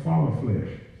faith don't follow flesh.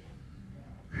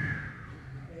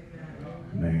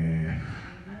 Man.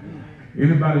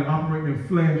 Anybody operating in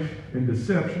flesh and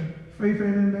deception, faith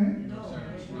ain't in that.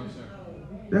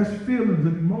 That's feelings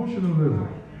and emotionalism.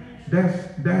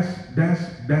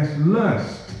 That's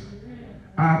lust.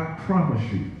 I promise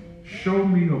you. Show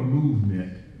me a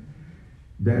movement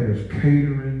that is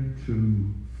catering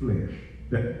to flesh.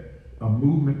 That a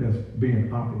movement that's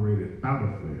being operated out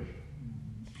of flesh.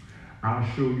 I'll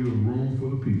show you a room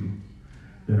full of people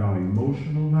that are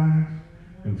emotionalized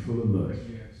and full of lust.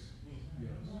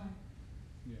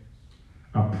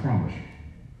 I promise you.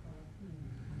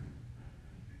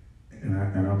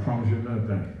 And I promise you another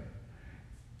thing.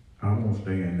 I won't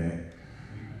stay in that.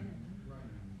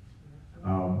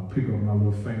 I'll pick up my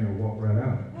little finger and walk right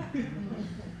out.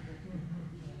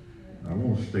 I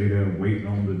won't stay there waiting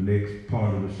on the next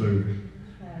part of the service.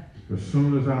 As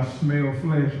soon as I smell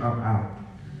flesh, I'm out.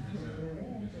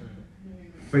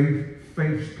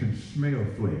 Faith can smell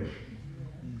flesh.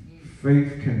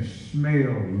 Faith can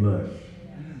smell lust.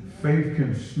 Faith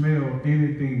can smell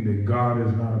anything that God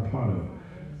is not a part of.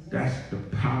 That's the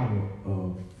power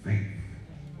of faith.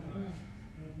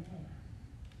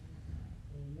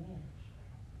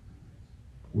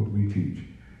 What we teach.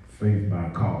 Faith buy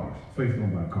cars. Faith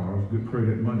don't buy cars. Good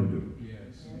credit money do.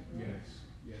 Yes, yes,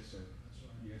 yes, sir.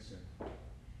 Yes, sir.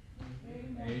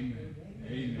 Amen. Amen.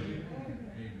 Amen.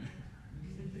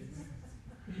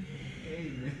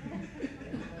 Amen. Amen.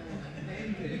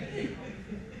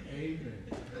 Amen.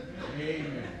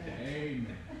 Amen. Amen.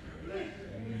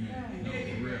 No,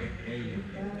 for real. Amen.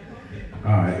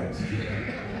 All right.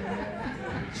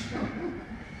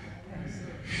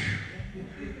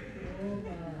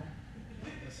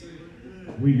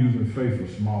 We using faith for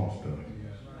small stuff.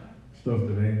 Stuff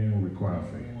that ain't even require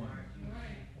faith.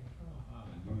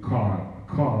 A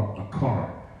car.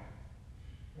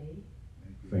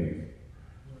 Faith.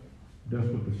 That's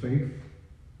what the faith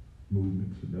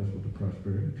movements and that's what the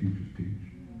prosperity teachers teach.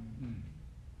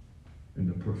 And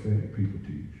the prophetic people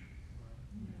teach.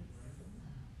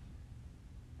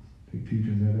 They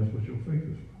teaching that's what your faith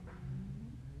is for.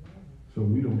 So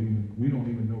we don't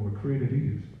even know what credit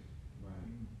is.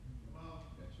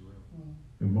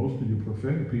 And most of your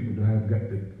prophetic people got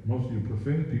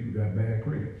bad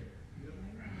credit.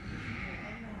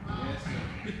 Yes, sir.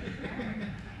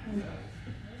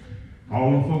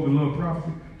 All them folk that love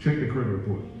prophecy, check the credit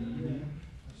report.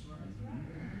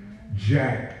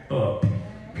 Jacked up.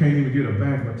 Can't even get a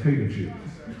bag of potato chips.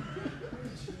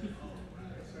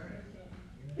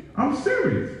 I'm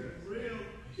serious.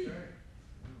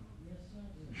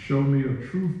 Show me a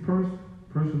truth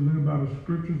person live by the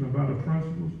scriptures and by the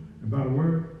principles and by the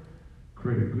word,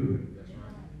 credit good. That's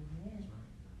right.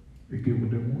 They get what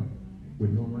they want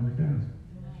with no money down.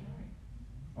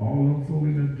 All them folks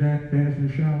in the jack dancing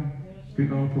and shouting,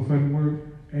 getting all prophetic words,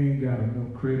 ain't got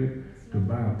enough credit to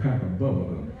buy a pack of bubble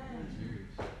gum.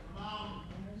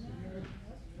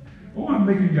 Oh, I'm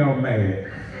making y'all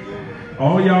mad.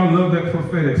 All y'all love that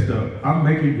prophetic stuff. I'm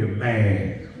making you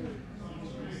mad.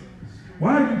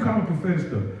 Why do you call it prophetic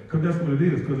stuff? Because that's what it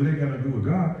is. Because it ain't got nothing to do with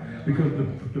God. Because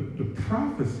the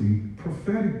prophecy,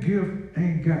 prophetic gift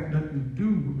ain't got nothing to do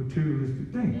with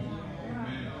materialistic things.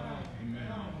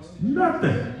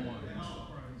 Nothing.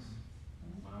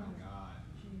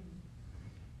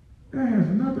 That has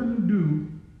nothing to do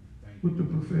with the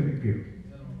prophetic gift.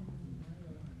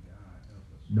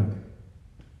 Nothing.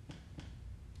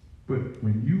 But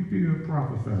when you hear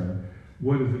prophesying,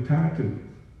 what is it tied to?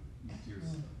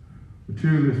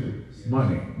 Materialistic,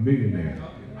 money, millionaire,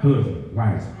 husband,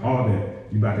 wife, all that.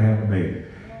 You about to have a baby.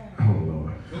 Oh,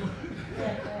 Lord.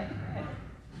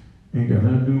 Ain't got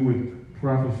nothing to do with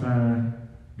prophesying,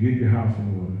 get your house in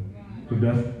order. But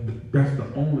that's the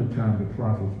only time the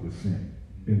prophets were sent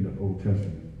in the Old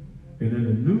Testament. And in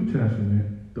the New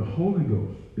Testament, the Holy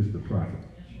Ghost is the prophet.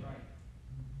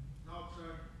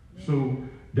 So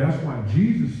that's why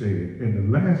Jesus said in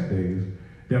the last days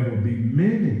there will be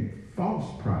many false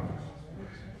prophets.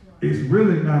 It's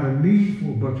really not a need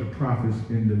for a bunch of prophets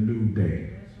in the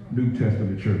New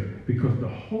Testament church, because the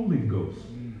Holy Ghost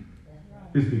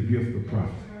is the gift of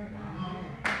prophecy.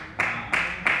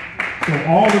 So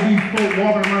all of these folk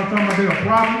walking around talking about they're a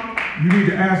prophet, you need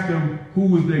to ask them,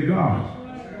 who is their God?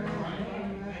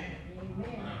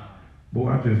 Boy,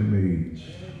 I just made,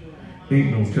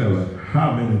 ain't no telling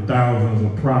how many thousands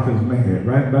of prophets mad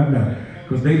right by now.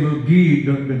 Because they little gig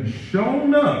done been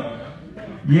shown up.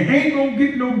 You ain't gonna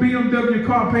get no BMW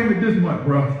car payment this month,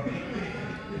 bro.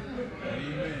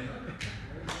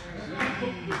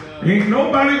 Ain't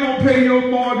nobody gonna pay your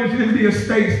mortgage in the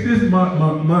estates this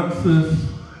month, sis.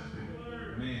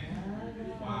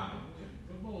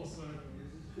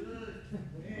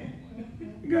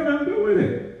 You got nothing to do with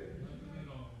it.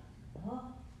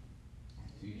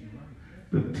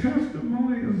 The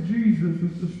testimony of Jesus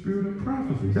is the spirit of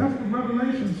prophecy. That's what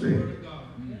Revelation said.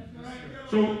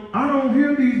 So I don't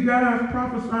hear these guys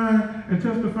prophesying and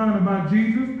testifying about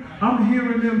Jesus. I'm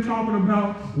hearing them talking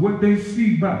about what they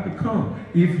see about to come.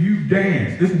 If you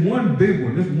dance, it's one big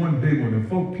one. And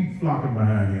folk keep flocking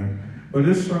behind him. But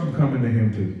there's something coming to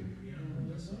him too.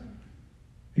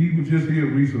 He was just here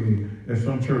recently at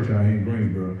some church out here in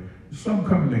Greensboro. There's something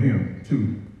coming to him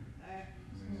too.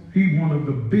 He's one of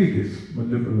the biggest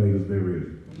manipulators there is.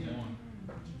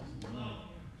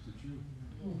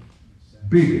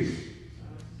 biggest.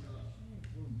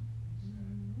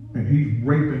 And he's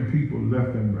raping people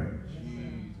left and right.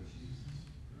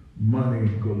 Money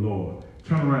galore.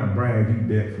 Turn around and brag, he's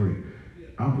debt free.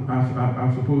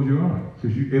 I suppose you are.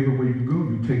 Because everywhere you go,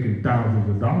 you're taking thousands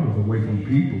of dollars away from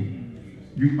people.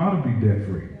 You ought to be debt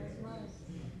free.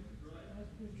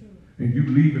 And you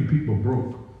leaving people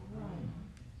broke.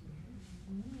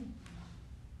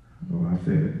 Oh, I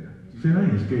said it. See, I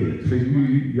ain't scared. See,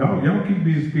 y'all keep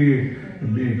being scared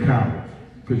and being cowards.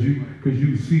 Because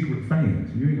you secret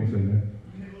fans. You ain't gonna say that.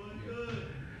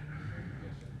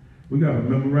 We got a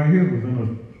member right here was in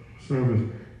a service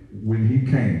when he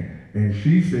came. And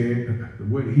she said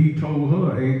what he told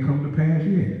her ain't come to pass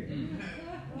yet.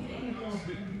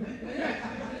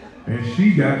 And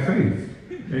she got faith.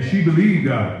 And she believed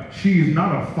God. She is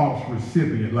not a false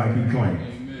recipient like he claims.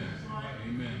 Amen.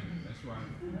 Amen. That's right.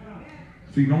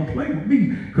 See, don't play with me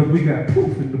because we got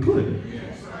proof in the pudding.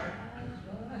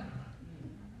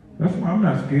 That's why I'm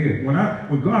not scared.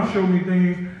 When God show me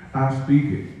things, I speak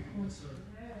it.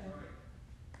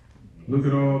 Look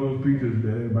at all those preachers that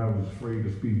everybody was afraid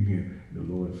to speak again. The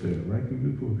Lord said right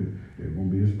through the pulpit, they're going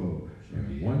to be exposed.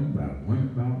 And one by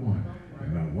one,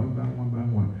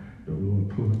 the Lord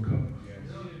pulled them covered.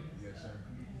 Yes, sir.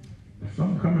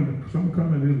 Some coming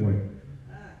this way.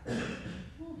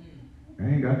 I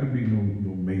ain't got to be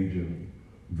no major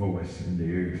voice in the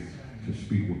earth to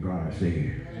speak what God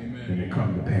said. Amen. And it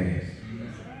come to pass.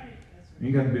 Amen.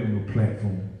 Ain't got to be on no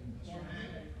platform.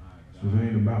 So it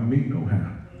ain't about me no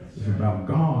how. It's about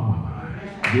God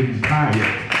getting tired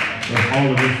of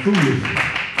all of this foolishness.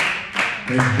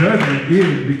 And judgment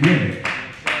is beginning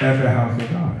at the house of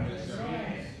God.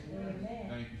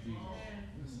 Thank you,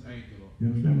 Jesus. Thank you, Lord. You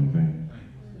understand what I'm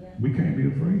saying? We can't be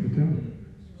afraid to tell them.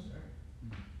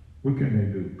 What can they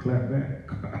do? Clap back.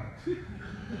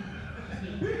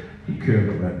 Who cares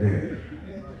about that?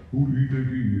 Who do you think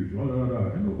he is?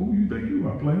 Who you think you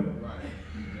are, player? Right.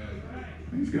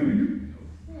 I ain't scared of you.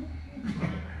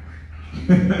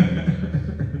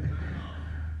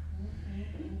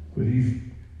 But he's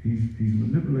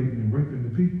manipulating and raping the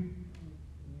people.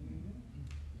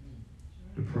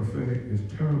 The prophetic is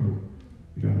terrible.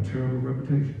 You got a terrible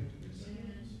reputation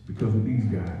because of these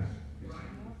guys.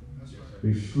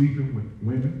 They sleeping with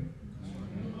women.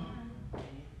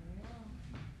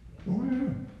 Oh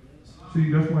yeah. See,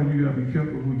 that's why you gotta be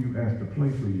careful who you ask to play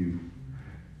for you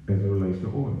as it relates to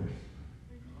orders.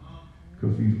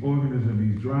 Because these organists and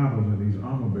these drivers and these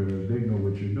armor bearers, they know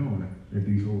what you're doing at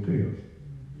these hotels.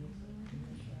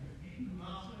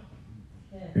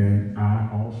 And I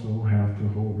also have to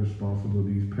hold responsible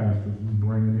these pastors who's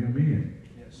bringing them in.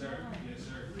 Yes, sir. Yes,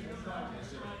 sir. Yes,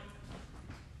 sir.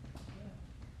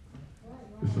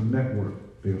 It's a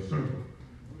network. They're a circle.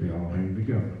 They all hang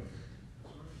together.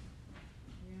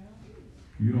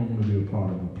 You don't want to be a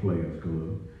part of a players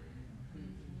club.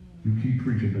 You keep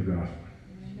preaching the gospel.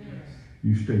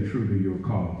 You stay true to your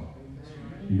call,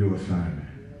 your assignment.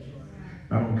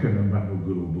 I don't care nothing about no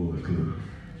good old boys club.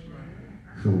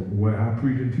 So what I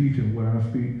preach and teach and what I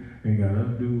speak ain't got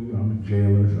nothing to do. I'm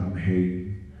jealous. I'm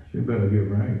hating. They better get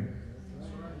right.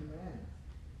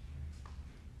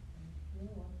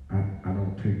 I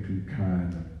don't take too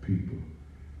kind of people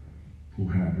who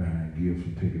hide behind gifts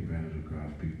and take advantage of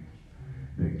God's people.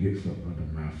 That gets up under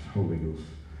my Holy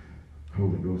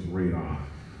Ghost radar.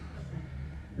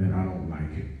 And I don't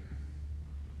like it.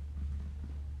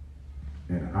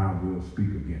 And I will speak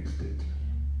against it.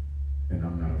 And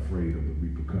I'm not afraid of the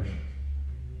repercussions.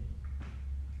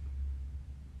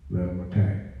 Let them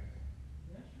attack.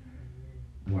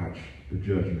 Watch the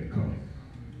judgment come.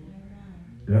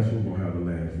 That's who's going to have the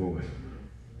last voice.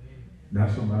 Not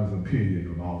somebody's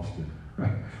opinion of Austin.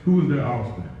 Who is that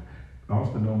Austin?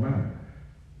 Austin don't matter.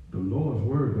 The Lord's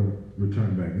word don't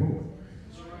return back void.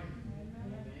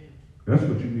 That's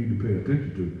what you need to pay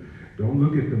attention to. Don't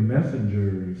look at the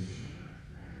messengers.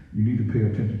 You need to pay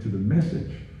attention to the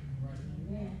message.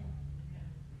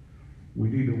 We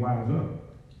need to wise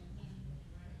up.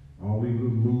 All these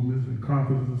little movements and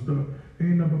conferences and stuff,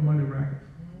 ain't nothing but money rackets.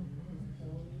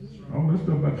 All this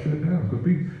stuff about to shut down because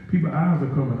people's eyes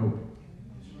are coming open.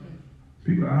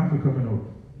 People's eyes are coming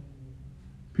open.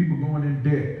 People going in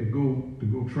debt to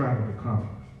go travel to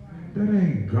conference. That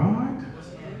ain't God.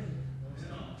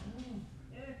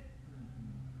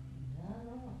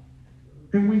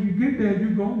 And when you get there,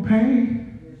 you're going to pay.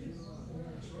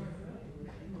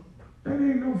 That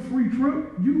ain't no free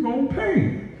trip. You're going to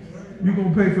pay. You're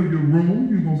going to pay for your room.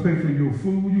 You're going to pay for your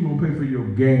food. You're going to pay for your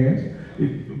gas.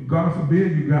 If, God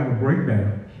forbid, you got a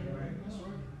breakdown.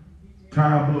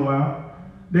 Tire blow out.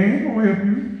 They ain't going to help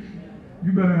you.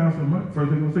 You better have some money.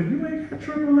 First they're going to say, you ain't got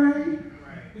AAA.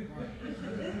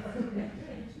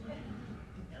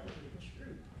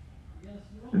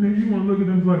 And then you want to look at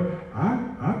them like,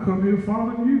 I come here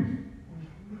following you.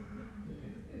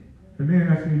 And then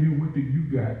asking you, what do you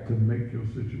got to make your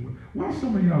situation? Why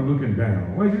some of y'all looking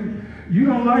down? Why you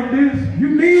don't like this? You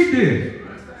need this.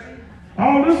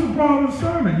 All this is part of the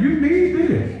sermon. You need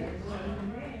this.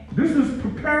 This is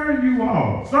preparing you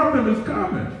all. Something is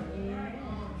coming.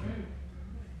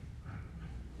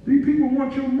 These people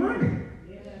want your money.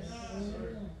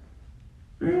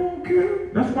 They don't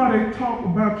care. That's why they talk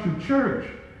about your church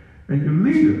and your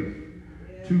leaders,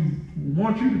 to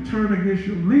want you to turn against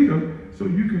your leader so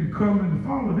you can come and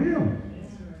follow them.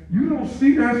 You don't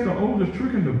see that's the oldest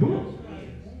trick in the book.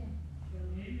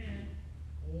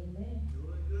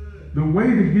 The way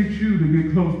to get you to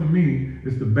get close to me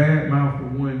is to badmouth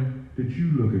the one that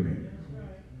you looking at.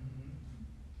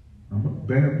 I'm going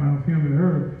to badmouth him and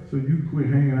her so you quit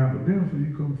hanging out with them so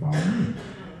you come follow me.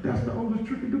 That's the oldest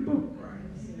trick in the book.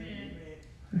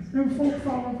 And folks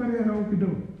fall for that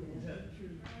okey-doke.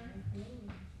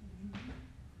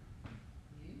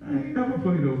 I ain't never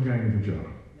played those games with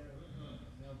y'all.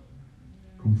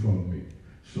 Come follow me.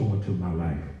 Sow into my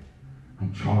life.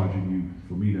 I'm charging you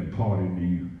for me to impart into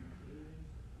you.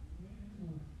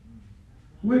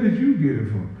 Where did you get it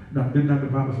from? Now, did not the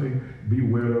Bible say,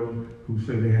 beware those who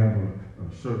say they have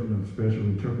a certain and special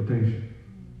interpretation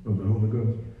of the Holy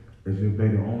Ghost? As if they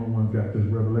the only ones got this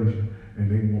revelation and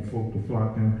they want folk to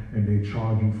flock them and they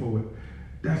charge you for it.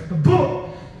 That's the book.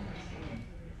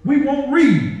 We won't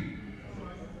read.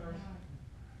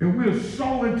 And we're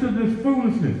so into this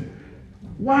foolishness.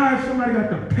 Why has somebody got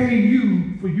to pay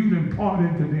you for you to impart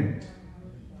into them?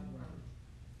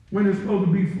 When it's supposed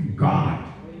to be from God.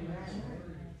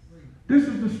 This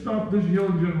is the stuff this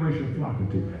young generation is flocking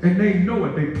to. And they know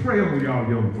it. They pray over y'all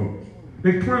young folks.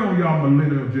 They pray on y'all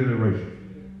millennial generation.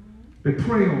 They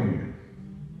pray on you.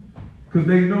 Because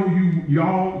they know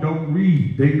y'all don't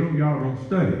read. They know y'all don't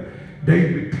study.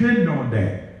 They depend on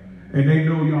that. And they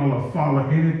know y'all will follow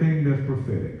anything that's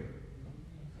prophetic.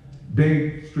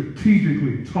 They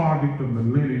strategically target the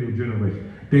millennial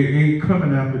generation. They ain't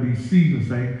coming after these seasoned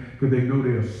saints because they know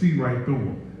they'll see right through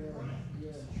them.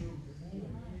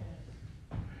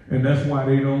 And that's why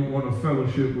they don't want a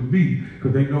fellowship with me,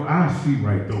 because they know I see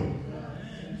right through them.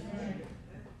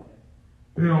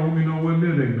 They don't want me nowhere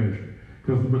near their ministry,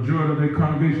 because the majority of their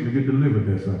congregation will get delivered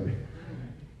that Sunday.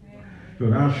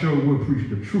 Because I sure will preach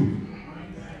the truth.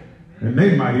 And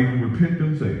they might even repent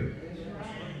themselves.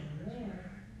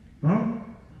 Huh?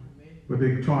 But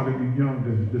they target the young,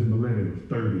 this millennials,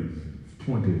 30s,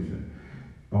 20s, and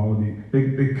all of these.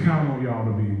 They count on y'all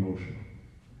to be emotional.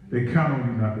 They count on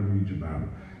you not to read your Bible.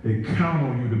 They count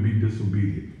on you to be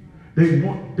disobedient. They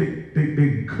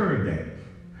incur that.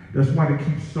 That's why they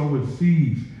keep sowing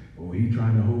seeds. Oh, he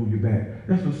trying to hold you back.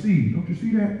 That's a seed. Don't you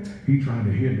see that? He trying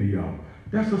to hinder y'all.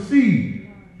 That's a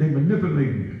seed. They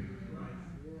manipulate you.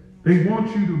 They want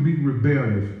you to be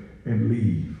rebellious and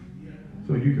leave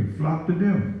so you can flock to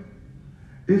them.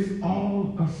 It's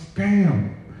all a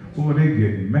scam. Boy, they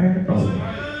get mad. Oh.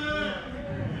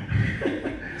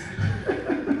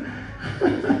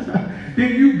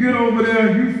 Then you get over there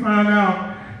and you find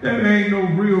out that ain't no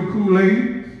real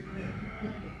Kool-Aid.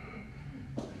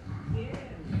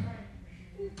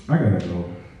 I gotta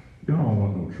go. Y'all don't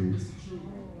want no truth.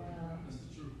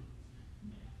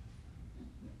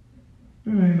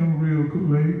 That ain't no real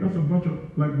Kool-Aid. That's a bunch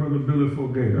of, like Brother Billy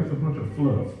Fogay, that's a bunch of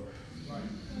fluff.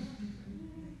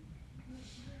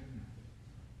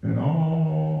 And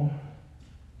all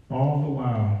the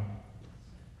while,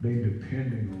 they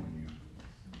depending on you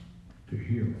to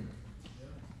hear them.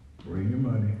 Bring your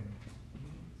money.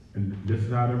 And this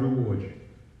is how they reward you.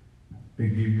 They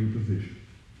give you a position.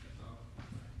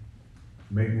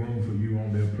 Make room for you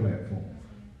on their platform.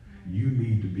 You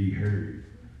need to be heard.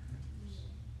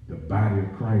 The body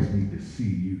of Christ need to see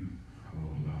you.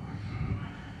 Oh,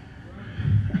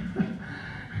 Lord.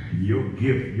 Your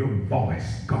gift, your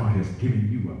voice. God has given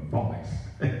you a voice.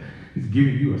 He's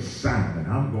giving you a sound, and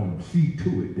I'm going to see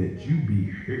to it that you be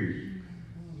heard.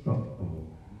 Uh-oh.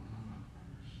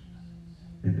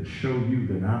 And to show you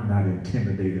that I'm not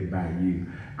intimidated by you,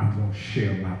 I'm going to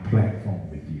share my platform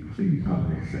with you. See how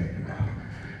they're saying that.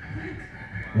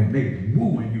 And they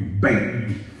wooing you, baiting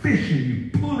you, fishing you,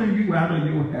 pulling you out of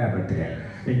your habitat.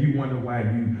 And you wonder why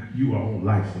you are on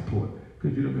life support.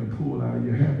 Because you've been pulled out of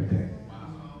your habitat.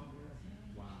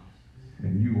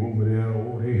 And you over there,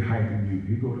 oh, they hyping you.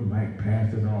 You go to Mike,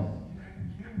 pass it on.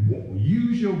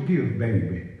 Use your gift,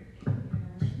 baby.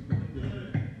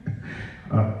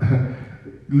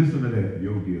 Listen to that,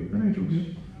 your gift. That ain't your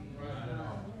gift.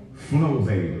 Flow,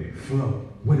 baby, flow.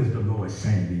 What is the Lord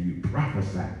saying to you?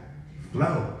 Prophesy.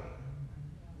 Flow.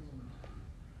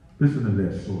 Listen to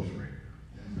that sorcery.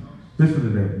 Listen to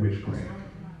that witchcraft.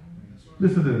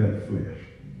 Listen to that flesh.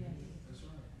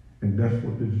 And that's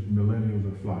what these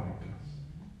millennials are flocking to.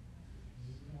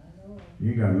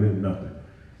 You ain't got to live nothing.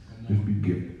 Just be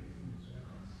gifted.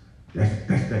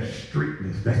 That's that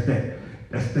strictness. That's that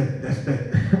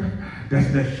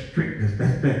strictness.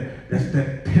 That's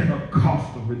that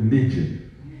Pentecostal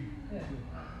religion.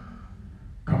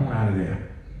 Come on out of there.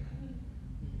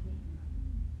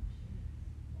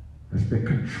 That's the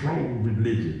control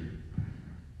religion.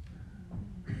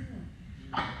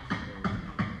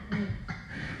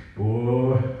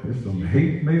 Boy, there's some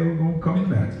hate mail gonna come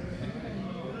back.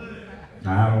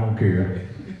 I don't care.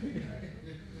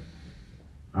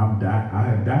 I have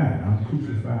died. I'm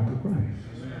crucified to Christ.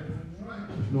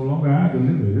 It's no longer I that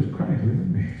live. It's Christ living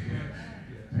in me.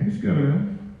 I ain't scared of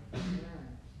them.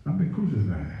 I've been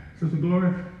crucified. Sister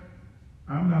Gloria,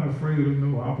 I'm not afraid of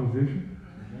no opposition.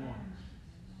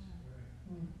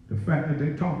 The fact that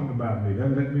they're talking about me, that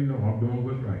let me know I'm doing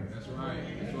what's right. That's right.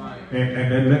 That's right.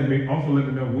 And that let me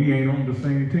know we ain't on the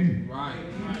same team. Right.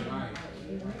 Right.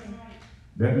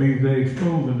 That means they're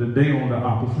exposing that they on the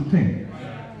opposite team.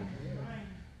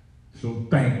 So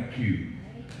thank you.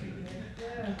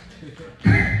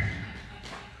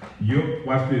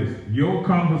 Watch this. Your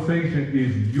conversation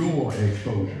is your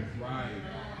exposure. Right.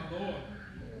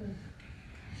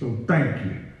 So thank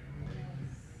you.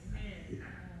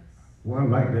 Well, I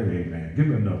like that, amen. Give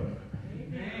me another.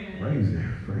 Praise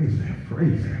him, praise him,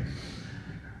 praise him.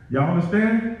 Y'all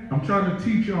understand? I'm trying to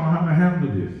teach y'all how to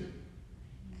handle this.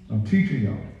 I'm teaching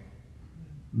y'all.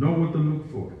 Know what to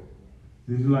look for.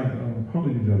 This is like, how old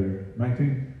are you, brother?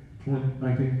 19? 20?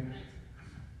 19?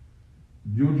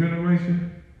 Your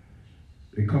generation,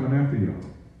 they coming after y'all.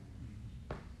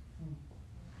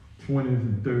 20s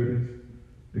and 30s,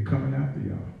 they coming after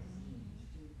y'all.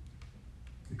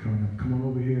 They coming up, come on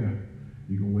over here.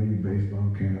 You can wear your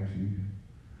baseball caps.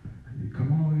 You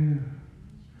come on over here.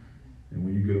 And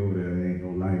when you get over there, there ain't no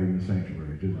light in the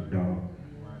sanctuary, just dark.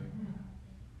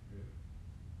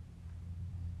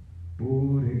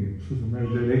 Boy, Sister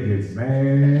Mary, they get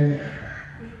mad.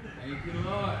 Thank you,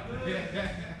 Lord.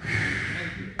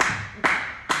 Thank you.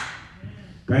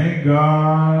 Thank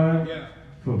God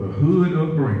for the hood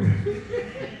upbringing.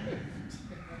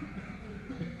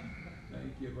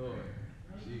 Thank you, Lord.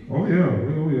 Oh yeah.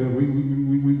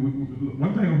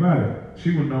 One thing about it, she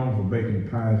was known for baking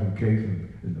pies and cakes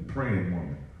and the praying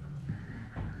woman.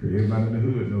 Everybody in the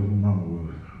hood knows who Mama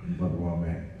was, Mother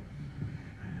Walnut.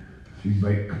 She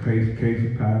baked cakes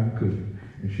and pies and cookies,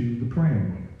 and she was the praying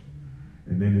woman.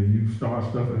 And then if you start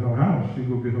stuff at her house, she'd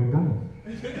go get her broom.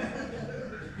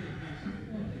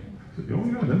 So, oh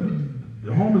yeah,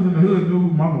 the homies in the hood knew who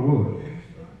Mama was.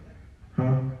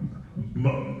 Huh?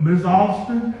 Miss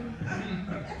Austin,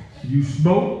 you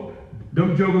smoke?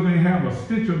 Them jokers ain't have a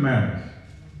stitch of manners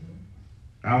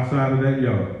outside of that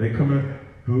yard. They come in,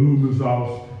 oh, Miss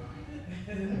Austin.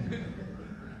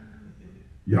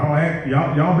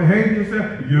 Y'all behave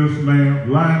yourself? Yes, ma'am.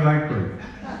 Lying like crazy.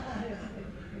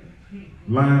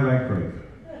 Lying like crazy.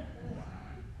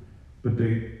 But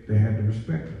they had to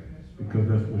respect her because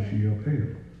that's what she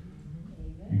upheld.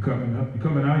 You coming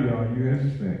out, y'all, you had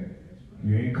respect.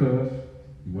 You ain't cuss.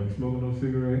 You wasn't smoking no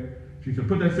cigarette. She said,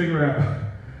 put that cigarette out.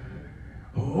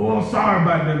 Oh, I'm sorry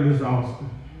about that, Miss Austin.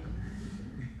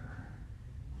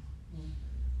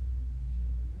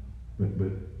 But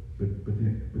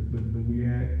we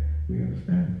had a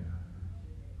standard.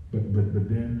 But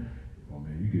then, oh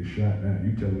man, you get shot now.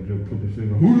 You tell the joke, put the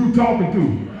cigarette. Who you talking to?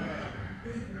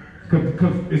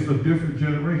 Because it's a different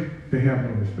generation. They have no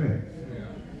respect.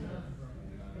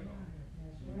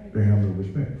 They have no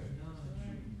respect.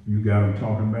 You got them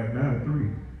talking back now at 3.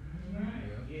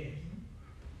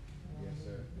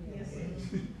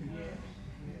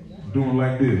 Doing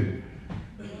like this.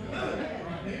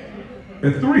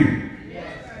 At 3.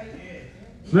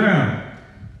 Sam.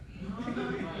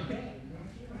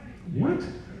 What?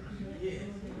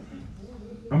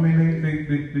 I mean,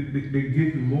 they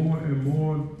get more and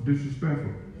more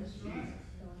disrespectful.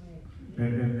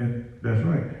 And that's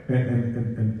right.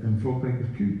 And folks think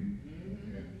it's cute.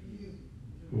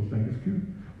 Folks think it's cute.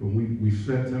 But we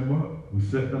set them up. We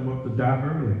set them up to die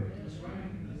early.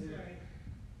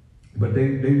 But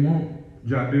they want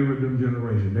Jadira them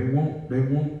generation. They want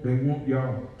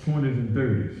y'all 20s and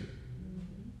 30s.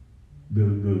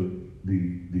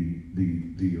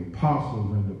 The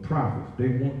apostles and the prophets. They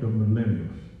want the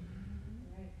millennials.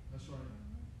 That's right.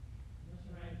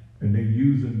 And they're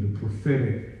using the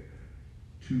prophetic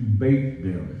to bait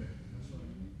them.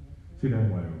 See, that's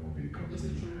why they don't want me to come in.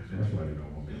 That's why they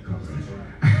don't want me to come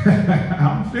in.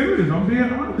 I'm serious. I'm being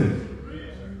honest.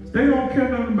 They don't care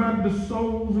nothing about the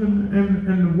souls and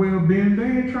the well-being. They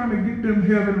ain't trying to get them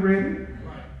heaven ready.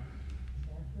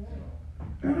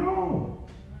 At all.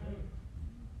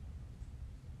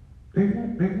 They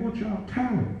want y'all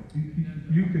talent.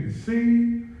 You can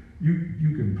sing,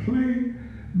 you can play.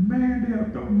 Man, they'll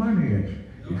throw money at you.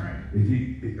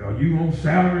 Are you on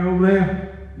salary over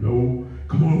there? No.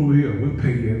 Come on over here. We'll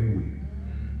pay you every week.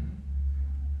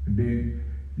 And then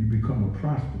you become a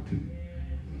prostitute.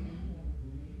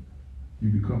 You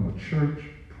become a church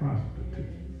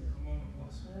prostitute.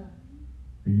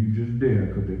 And you just there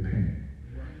because they're paying.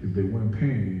 If they weren't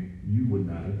paying you, would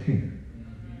not attend.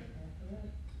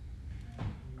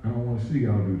 I don't want to see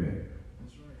y'all do that.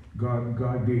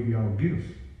 God gave y'all gifts.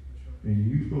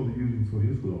 And you're supposed to use them for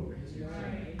his glory.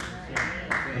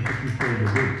 That's what you're supposed to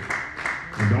do.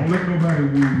 And don't let nobody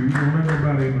woo you. Don't let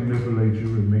nobody manipulate you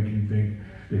and make you think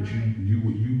that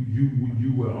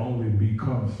you will only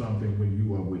become something when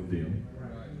you are with them.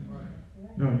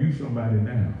 No, you somebody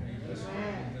now.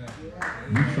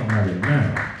 You somebody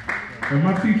now. Am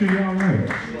I teaching y'all right?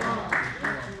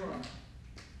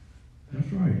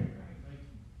 That's right.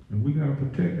 And we got to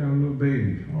protect our little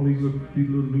babies. All these little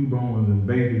newborns and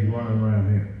babies running around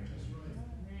here.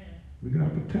 We got to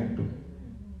protect them.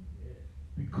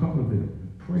 And cover them.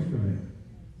 And pray for them.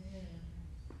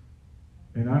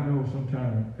 And I know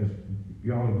sometimes, as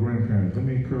y'all are grandparents, let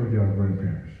me encourage y'all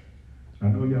grandparents. I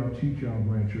know y'all teach y'all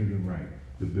grandchildren right,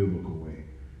 the biblical way.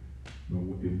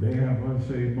 But if they have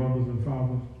unsaved mothers and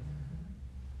fathers,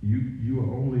 you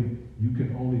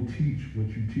can only teach what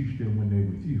you teach them when they're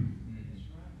with you.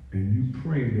 And you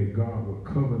pray that God will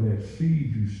cover that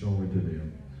seed you sow into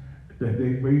them, that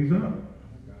they raise up.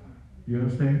 You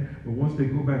understand? But once they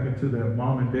go back into that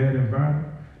mom and dad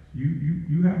environment,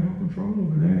 you have no control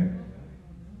over that.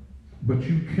 But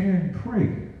you can pray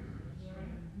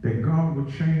that God will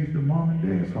change the mom and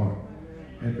dad's heart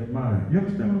and the mind. You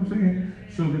understand what I'm saying?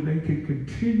 So that they can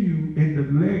continue in the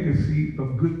legacy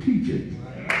of good teaching.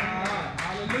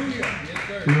 Hallelujah. Yes,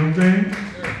 sir. You know what I'm saying? Yes,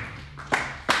 sir.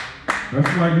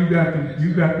 That's why you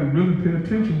got to really pay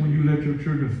attention when you let your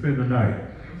children spend the night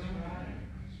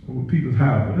over people's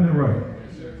houses. Isn't that right?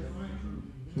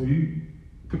 So you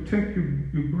protect your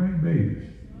grandbabies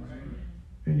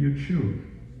and your children.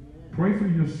 Pray for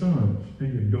your sons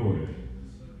and your daughters.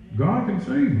 God can save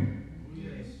them.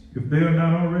 If they are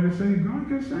not already saved, God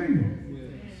can save them.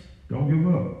 Don't give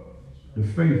up. The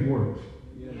faith works.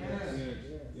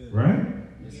 Right?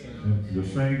 And the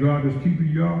same God that's keeping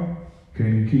y'all,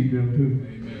 can he keep them too?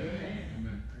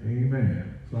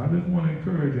 Amen. So I just want to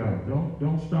encourage y'all.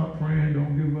 Don't stop praying.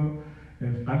 Don't give up.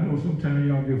 And I know sometimes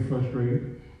y'all get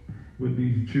frustrated with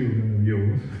these children of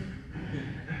yours.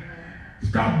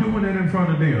 Stop doing that in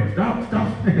front of them. Stop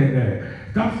saying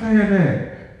that. Stop saying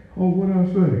that. Oh, what I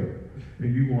say?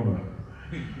 And you want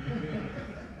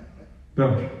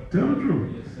to tell the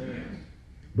truth. Yes, sir.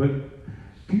 But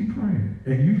keep praying.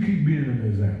 And you keep being an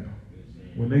example.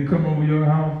 When they come over your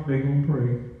house, they're going to pray.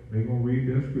 They're going to read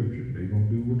their scripture. They're going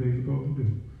to do what they're supposed to do.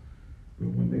 But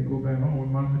when they go back home with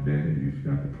mom and daddy, you just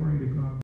got to pray to God.